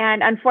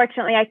 And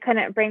unfortunately, I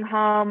couldn't bring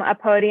home a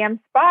podium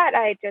spot.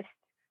 I just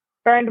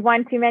burned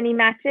one too many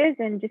matches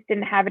and just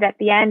didn't have it at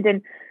the end.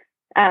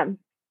 And,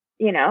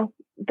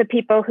 the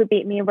people who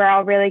beat me were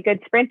all really good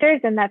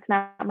sprinters, and that's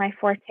not my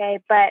forte.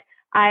 But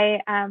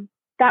that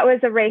was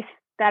a race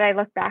that I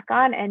look back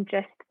on and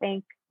just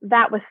think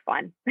that was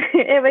fun.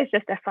 It was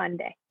just a fun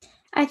day.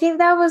 I think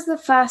that was the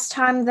first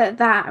time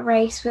that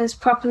race was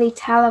properly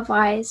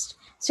televised.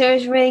 So it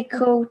was really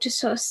cool to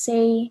sort of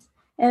see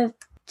a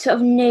sort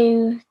of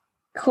new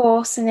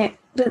course, and it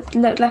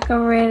looked like a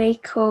really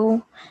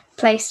cool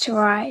place to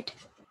ride.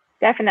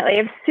 Definitely.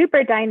 It was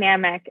super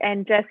dynamic,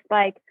 and just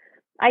like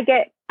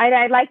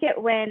I like it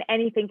when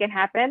anything can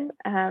happen.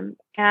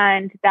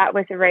 And that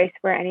was a race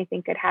where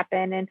anything could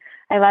happen. And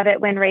I love it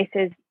when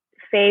races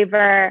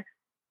favor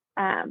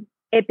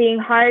it being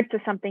hard so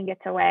something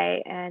gets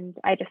away. And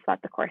I just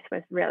thought the course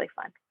was really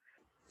fun.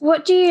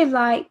 What do you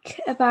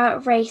like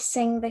about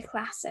racing the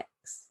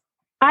classics?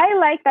 I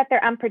like that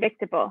they're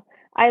unpredictable.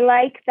 I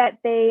like that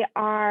they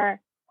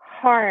are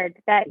hard,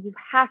 that you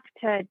have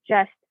to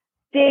just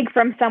dig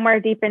from somewhere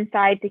deep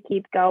inside to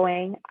keep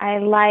going. I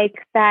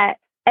like that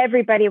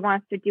everybody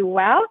wants to do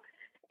well.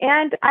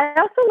 And I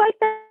also like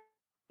that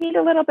you need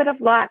a little bit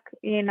of luck,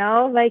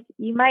 like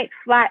you might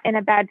flat in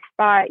a bad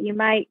spot. You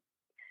might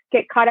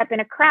get caught up in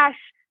a crash.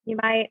 You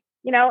might,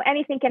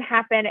 anything can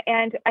happen.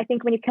 And I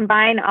think when you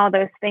combine all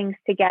those things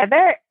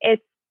together,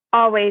 it's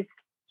always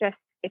just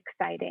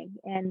exciting.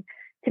 And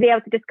to be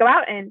able to just go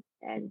out and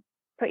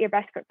put your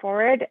best foot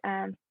forward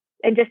and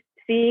just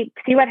see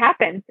what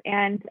happens.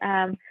 And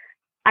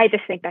I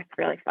just think that's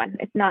really fun.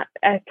 It's not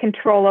a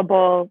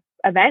controllable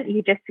event.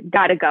 You just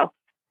got to go.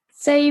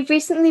 So you've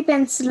recently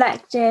been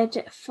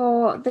selected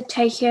for the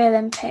Tokyo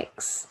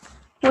Olympics.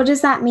 What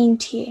does that mean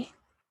to you?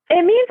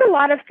 It means a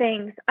lot of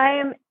things. I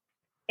am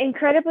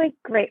incredibly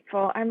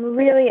grateful. I'm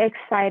really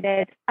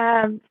excited.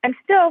 I'm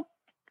still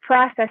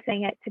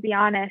processing it, to be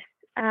honest.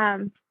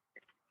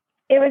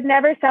 It was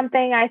never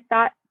something I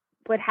thought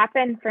would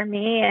happen for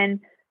me. And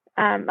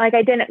I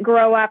didn't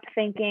grow up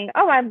thinking,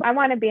 I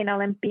want to be an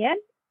Olympian.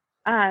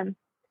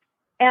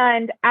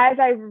 And as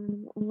I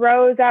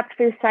rose up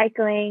through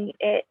cycling,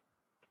 it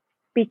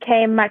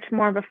became much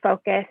more of a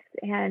focus.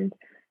 And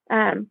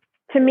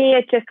to me,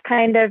 it just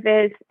kind of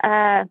is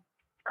a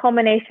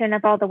culmination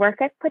of all the work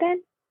I've put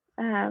in.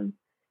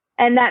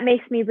 And that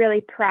makes me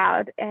really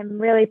proud. I'm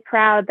really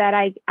proud that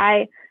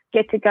I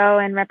get to go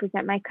and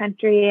represent my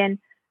country in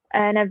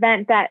an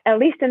event that, at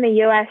least in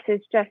the US,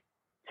 is just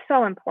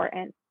so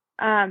important.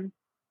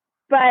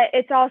 But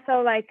it's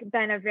also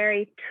been a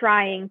very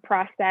trying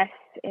process.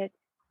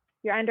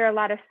 You're under a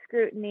lot of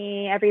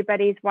scrutiny.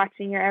 Everybody's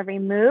watching your every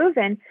move,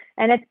 and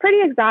it's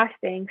pretty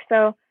exhausting.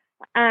 So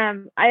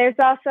there's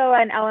also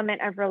an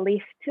element of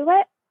relief to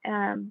it,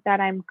 that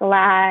I'm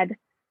glad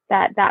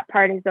that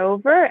part is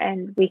over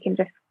and we can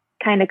just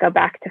kind of go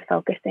back to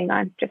focusing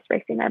on just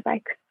racing our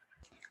bikes.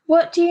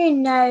 What do you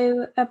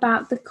know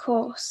about the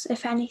course,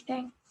 if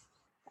anything?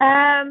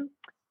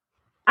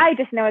 I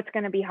just know it's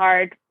going to be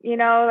hard.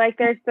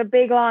 There's the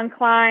big long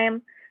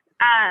climb.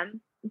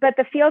 But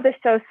the field is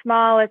so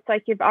small, it's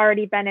like you've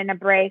already been in a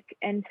break.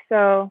 And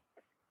so,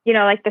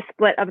 the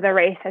split of the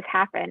race has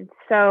happened.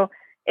 So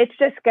it's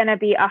just going to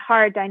be a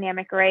hard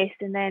dynamic race.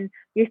 And then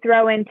you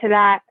throw into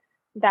that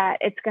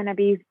it's going to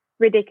be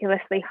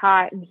ridiculously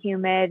hot and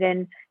humid,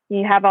 and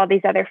you have all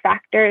these other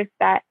factors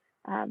that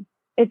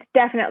it's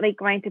definitely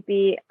going to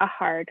be a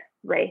hard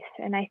race.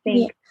 And I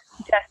think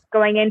just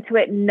going into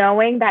it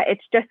knowing that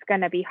it's just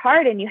going to be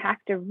hard and you have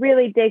to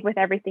really dig with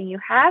everything you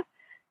have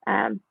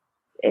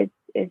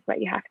is what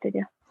you have to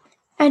do.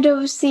 And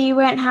obviously you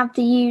won't have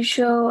the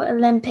usual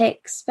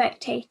Olympic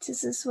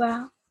spectators as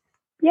well.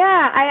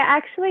 Yeah,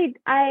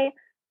 I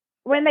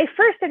when they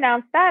first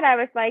announced that, I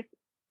was like,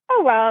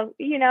 oh, well,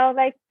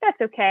 like,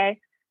 that's okay.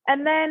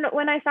 And then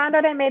when I found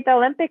out I made the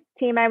Olympic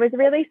team, I was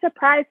really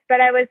surprised, but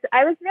I was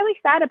really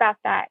sad about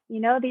that.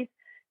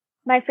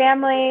 My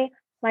family,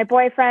 my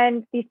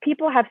boyfriend, these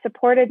people have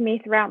supported me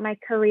throughout my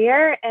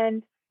career.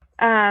 And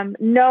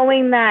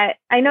knowing that,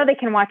 I know they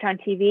can watch on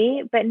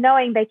TV, but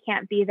knowing they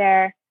can't be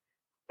there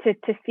to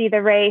see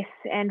the race,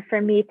 and for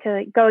me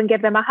to go and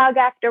give them a hug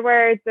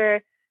afterwards,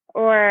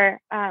 or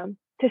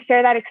to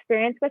share that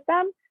experience with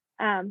them,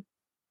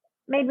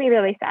 made me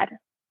really sad.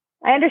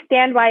 I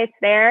understand why it's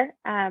there,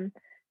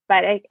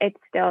 but it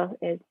still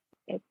is,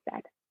 it's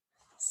sad.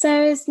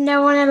 So is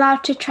no one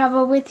allowed to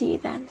travel with you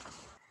then?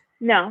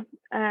 No,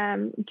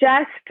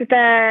 just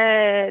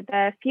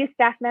the few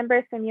staff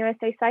members from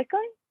USA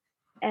Cycling,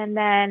 and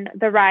then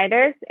the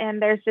riders. And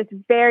there's just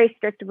very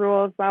strict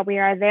rules while we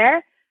are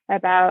there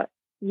about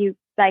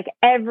like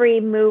every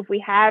move we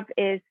have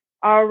is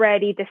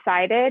already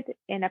decided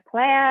in a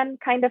plan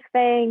kind of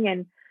thing.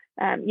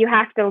 And you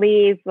have to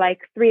leave like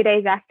 3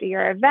 days after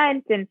your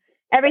event, and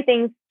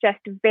everything's just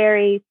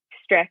very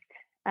strict.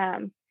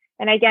 And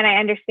again, I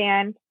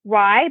understand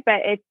why,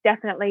 but it's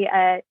definitely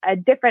a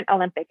different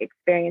Olympic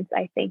experience,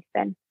 I think,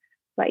 than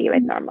what you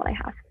would normally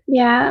have.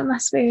 Yeah, it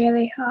must be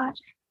really hard.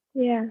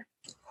 Yeah.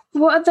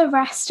 What are the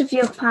rest of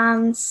your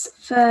plans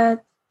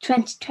for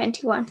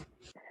 2021?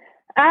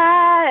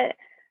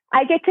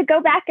 I get to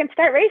go back and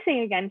start racing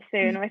again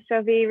soon, which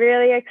will be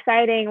really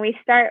exciting. I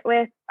start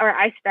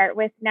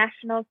with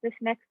nationals this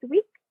next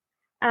week.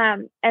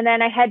 And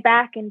then I head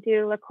back and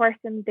do La Course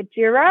and the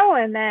Giro,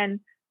 and then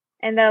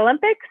in the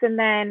Olympics, and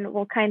then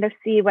we'll kind of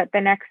see what the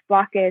next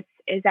block is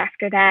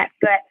after that.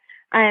 But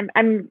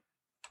I'm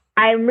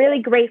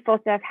really grateful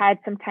to have had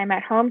some time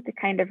at home to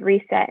kind of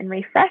reset and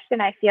refresh,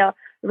 and I feel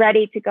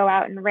ready to go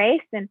out and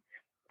race. And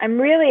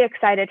I'm really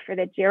excited for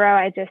the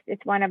Giro.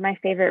 It's one of my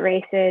favorite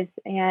races,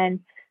 and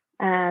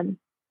I'm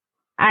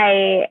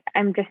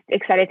just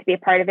excited to be a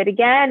part of it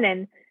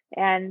again.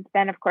 And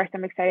then of course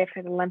I'm excited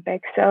for the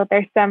Olympics. So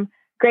there's some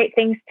great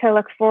things to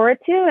look forward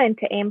to and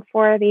to aim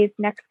for these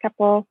next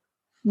couple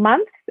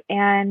months.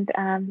 And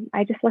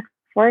I just look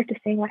forward to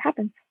seeing what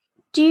happens.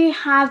 Do you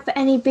have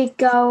any big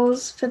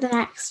goals for the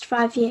next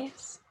 5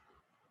 years?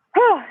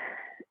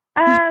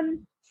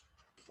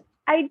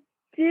 I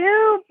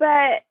do,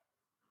 but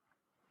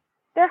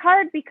they're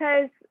hard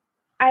because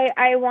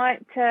I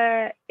want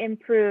to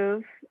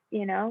improve,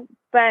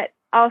 but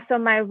also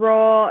my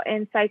role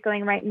in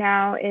cycling right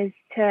now is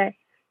to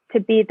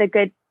be the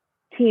good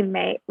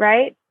teammate,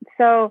 right?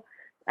 So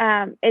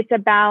it's a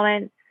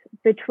balance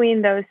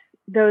between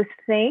those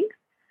things.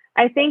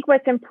 I think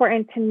what's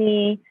important to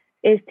me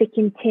is to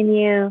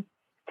continue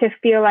to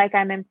feel like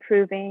I'm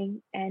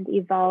improving and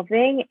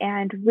evolving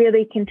and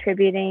really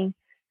contributing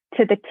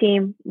to the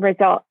team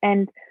result.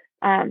 And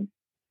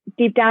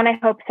deep down, I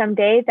hope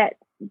someday that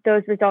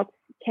those results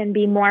can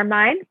be more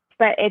mine,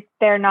 but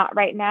they're not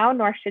right now,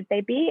 nor should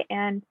they be.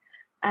 And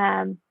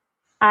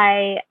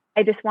I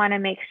just want to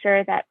make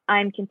sure that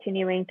I'm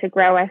continuing to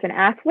grow as an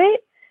athlete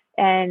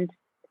and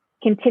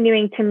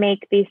continuing to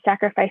make these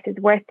sacrifices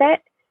worth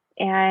it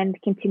and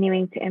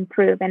continuing to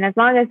improve. And as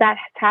long as that's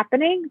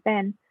happening,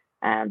 then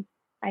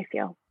I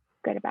feel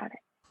good about it.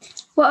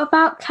 What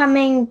about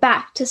coming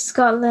back to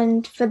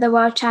Scotland for the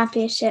World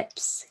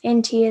Championships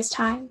in 2 years'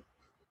 time?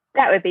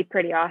 That would be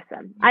pretty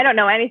awesome. I don't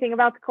know anything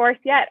about the course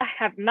yet. I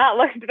have not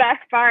looked that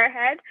far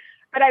ahead,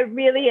 but I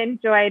really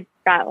enjoyed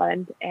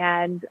Scotland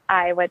and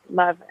I would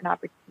love an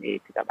opportunity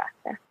to go back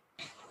there.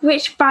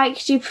 Which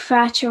bike do you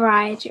prefer to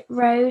ride,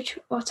 road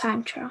or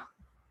time trial?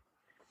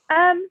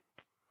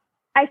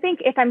 I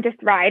think if I'm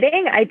just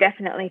riding, I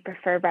definitely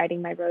prefer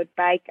riding my road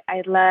bike.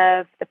 I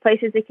love the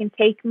places it can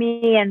take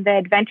me and the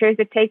adventures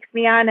it takes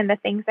me on and the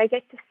things I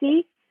get to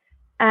see.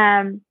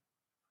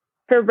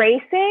 For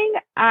racing,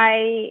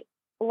 I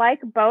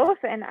like both,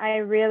 and I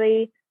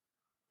really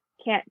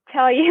can't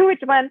tell you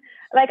which one.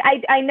 Like,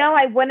 I know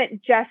I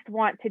wouldn't just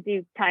want to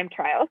do time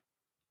trials.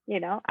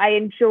 I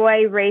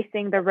enjoy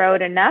racing the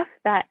road enough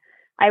that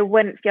I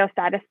wouldn't feel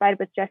satisfied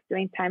with just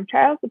doing time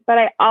trials, but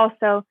I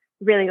also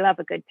really love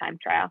a good time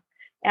trial.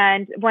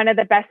 And one of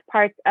the best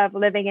parts of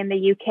living in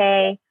the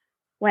UK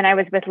when I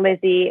was with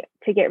Lizzie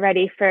to get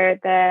ready for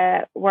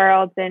the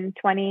Worlds in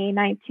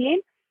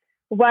 2019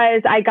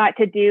 was I got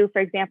to do,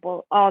 for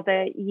example, all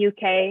the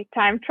UK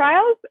time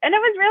trials, and it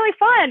was really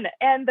fun.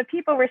 And the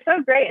people were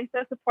so great and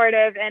so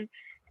supportive, and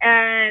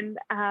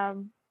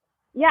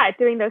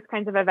doing those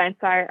kinds of events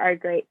are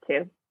great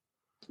too.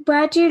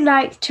 Where do you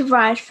like to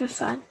ride for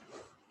fun?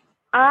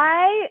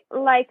 I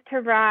like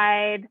to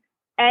ride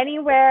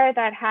anywhere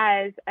that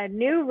has a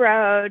new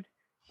road,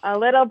 a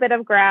little bit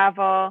of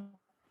gravel,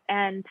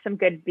 and some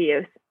good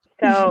views.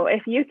 So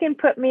if you can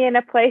put me in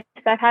a place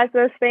that has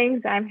those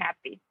things, I'm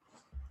happy.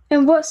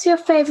 And what's your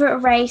favorite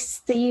race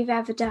that you've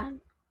ever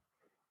done?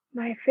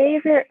 My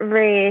favorite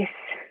race,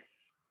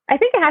 I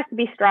think it has to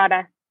be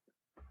Strada.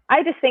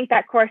 I just think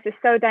that course is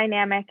so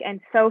dynamic and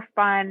so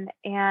fun,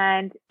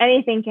 and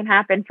anything can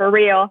happen for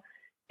real.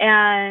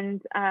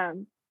 And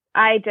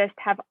I just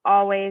have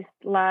always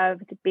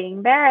loved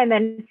being there. And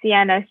then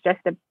Siena is just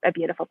a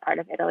beautiful part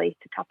of Italy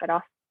to top it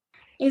off.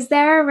 Is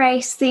there a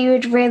race that you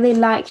would really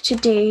like to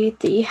do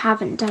that you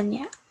haven't done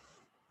yet?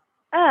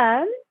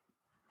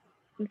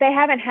 They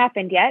haven't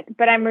happened yet,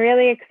 but I'm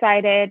really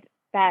excited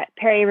that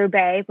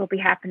Paris-Roubaix will be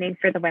happening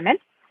for the women.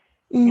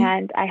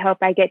 And I hope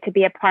I get to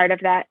be a part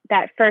of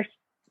that first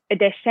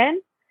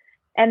edition.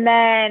 And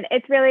then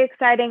it's really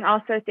exciting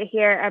also to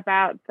hear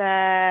about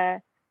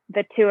the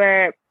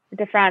Tour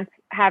de France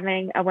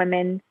having a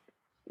women's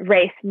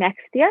race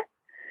next year.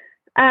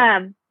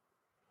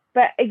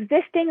 But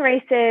existing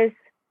races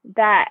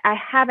that I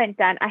haven't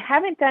done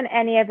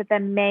any of the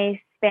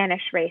May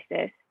Spanish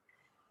races.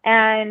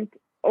 And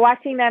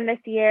watching them this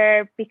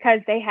year, because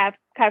they have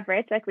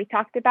coverage, like we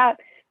talked about,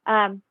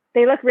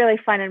 they look really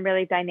fun and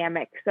really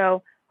dynamic.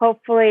 So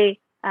hopefully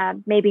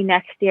maybe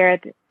next year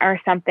or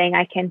something,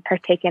 I can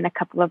partake in a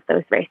couple of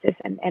those races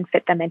and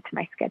fit them into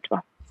my schedule.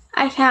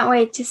 I can't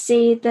wait to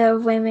see the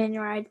women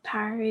ride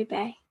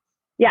Paris-Roubaix.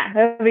 Yeah,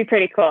 that would be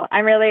pretty cool.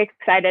 I'm really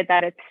excited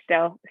that it's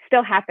still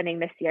happening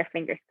this year,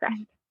 fingers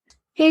crossed.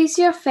 Who's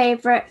your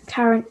favorite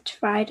current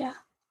rider?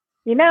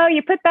 You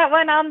put that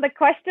one on the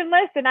question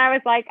list and I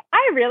was like,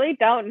 I really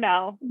don't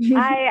know.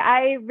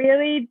 I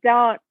really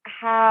don't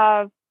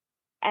have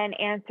an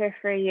answer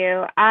for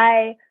you.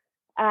 I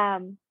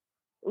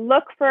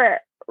look for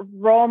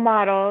role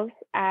models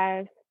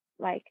as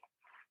like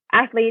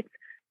athletes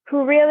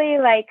who really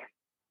like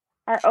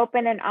are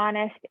open and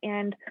honest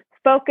and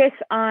focus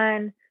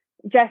on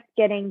just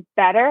getting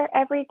better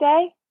every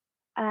day.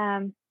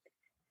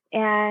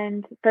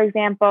 And for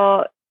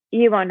example,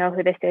 you won't know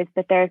who this is,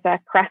 but there's a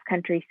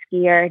cross-country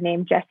skier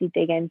named Jessie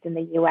Diggins in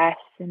the U.S.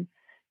 and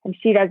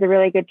she does a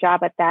really good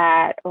job at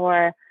that.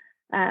 Or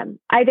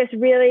I just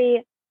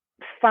really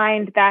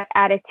find that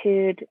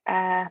attitude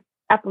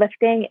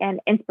uplifting and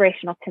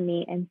inspirational to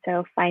me. And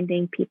so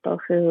finding people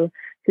who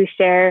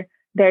share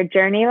their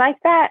journey like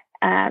that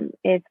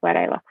is what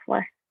I look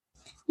for.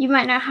 You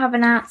might not have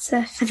an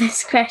answer for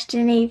this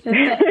question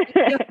either,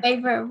 but your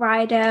favorite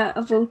rider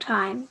of all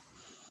time?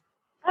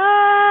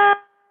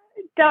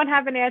 Don't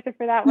have an answer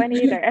for that one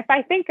either. If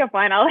I think of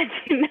one, I'll let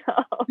you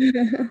know.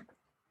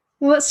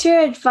 What's your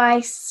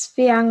advice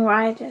for young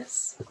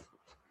riders?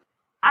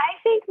 I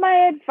think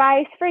my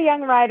advice for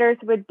young riders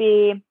would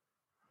be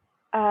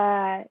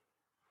to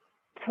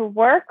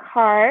work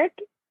hard,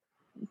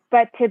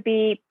 but to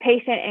be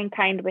patient and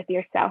kind with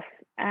yourself.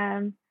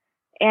 And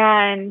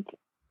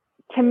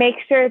to make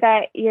sure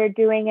that you're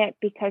doing it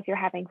because you're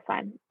having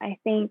fun. I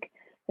think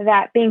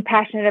that being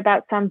passionate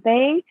about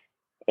something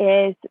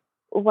is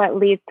what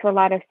leads to a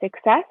lot of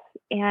success.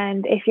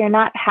 And if you're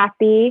not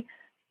happy,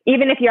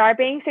 even if you are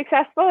being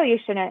successful, you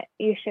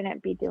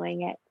shouldn't be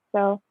doing it.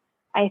 So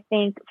I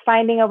think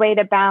finding a way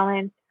to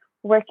balance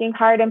working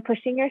hard and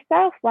pushing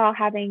yourself while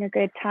having a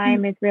good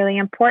time is really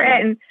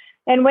important.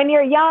 And when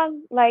you're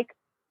young, like,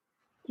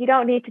 you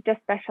don't need to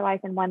just specialize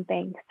in one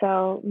thing.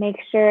 So make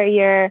sure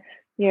you're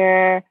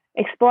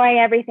exploring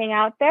everything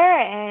out there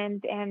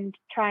and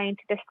trying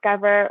to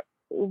discover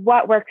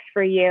what works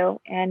for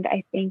you. And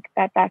I think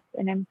that's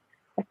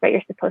what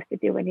you're supposed to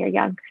do when you're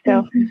young.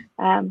 So,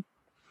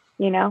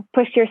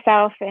 push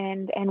yourself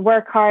and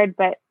work hard,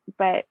 but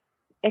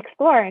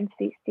explore and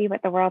see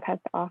what the world has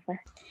to offer.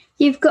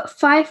 You've got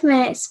 5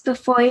 minutes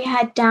before you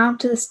head down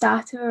to the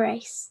start of a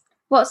race.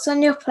 What's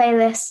on your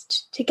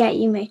playlist to get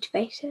you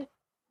motivated?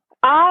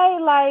 I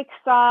like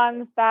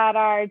songs that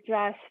are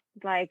just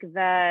like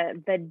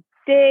the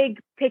dig,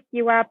 pick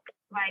you up,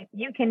 like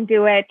you can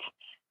do it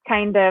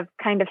kind of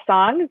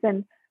songs.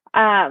 And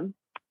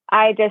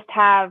I just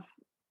have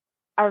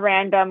a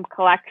random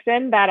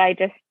collection that I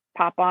just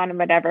pop on, and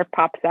whatever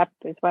pops up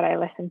is what I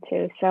listen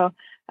to. So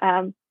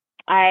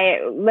I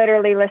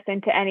literally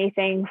listen to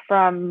anything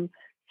from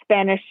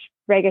Spanish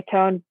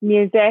reggaeton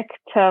music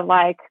to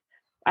like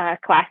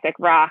classic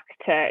rock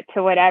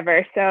to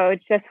whatever. So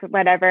it's just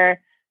whatever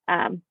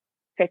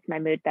fits my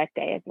mood that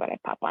day is what I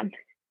pop on.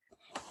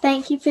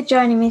 Thank you for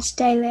joining me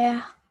today,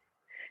 Leah.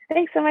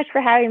 Thanks so much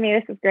for having me.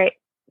 This was great.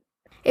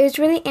 It was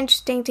really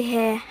interesting to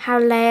hear how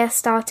Leah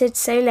started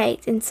so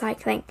late in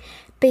cycling,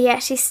 but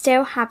yet she's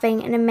still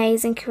having an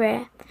amazing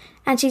career,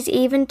 and she's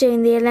even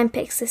doing the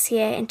Olympics this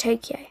year in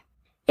Tokyo.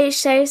 It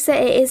shows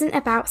that it isn't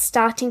about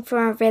starting from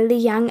a really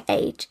young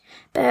age,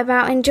 but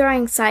about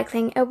enjoying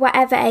cycling at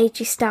whatever age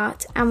you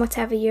start and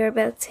whatever your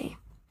ability.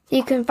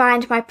 You can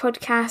find my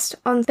podcast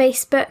on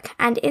Facebook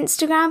and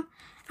Instagram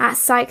at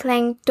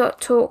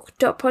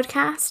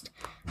cycling.talk.podcast,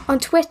 on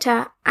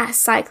Twitter at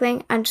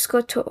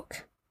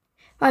cycling_talk.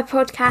 My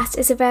podcast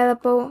is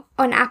available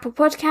on Apple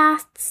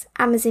Podcasts,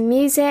 Amazon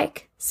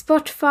Music,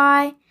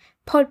 Spotify,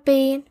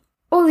 Podbean,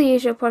 all the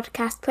usual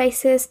podcast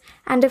places,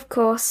 and of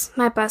course,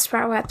 my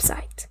Buzzsprout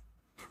website.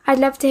 I'd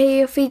love to hear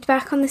your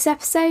feedback on this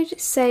episode,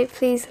 so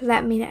please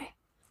let me know.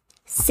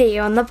 See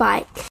you on the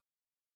bike.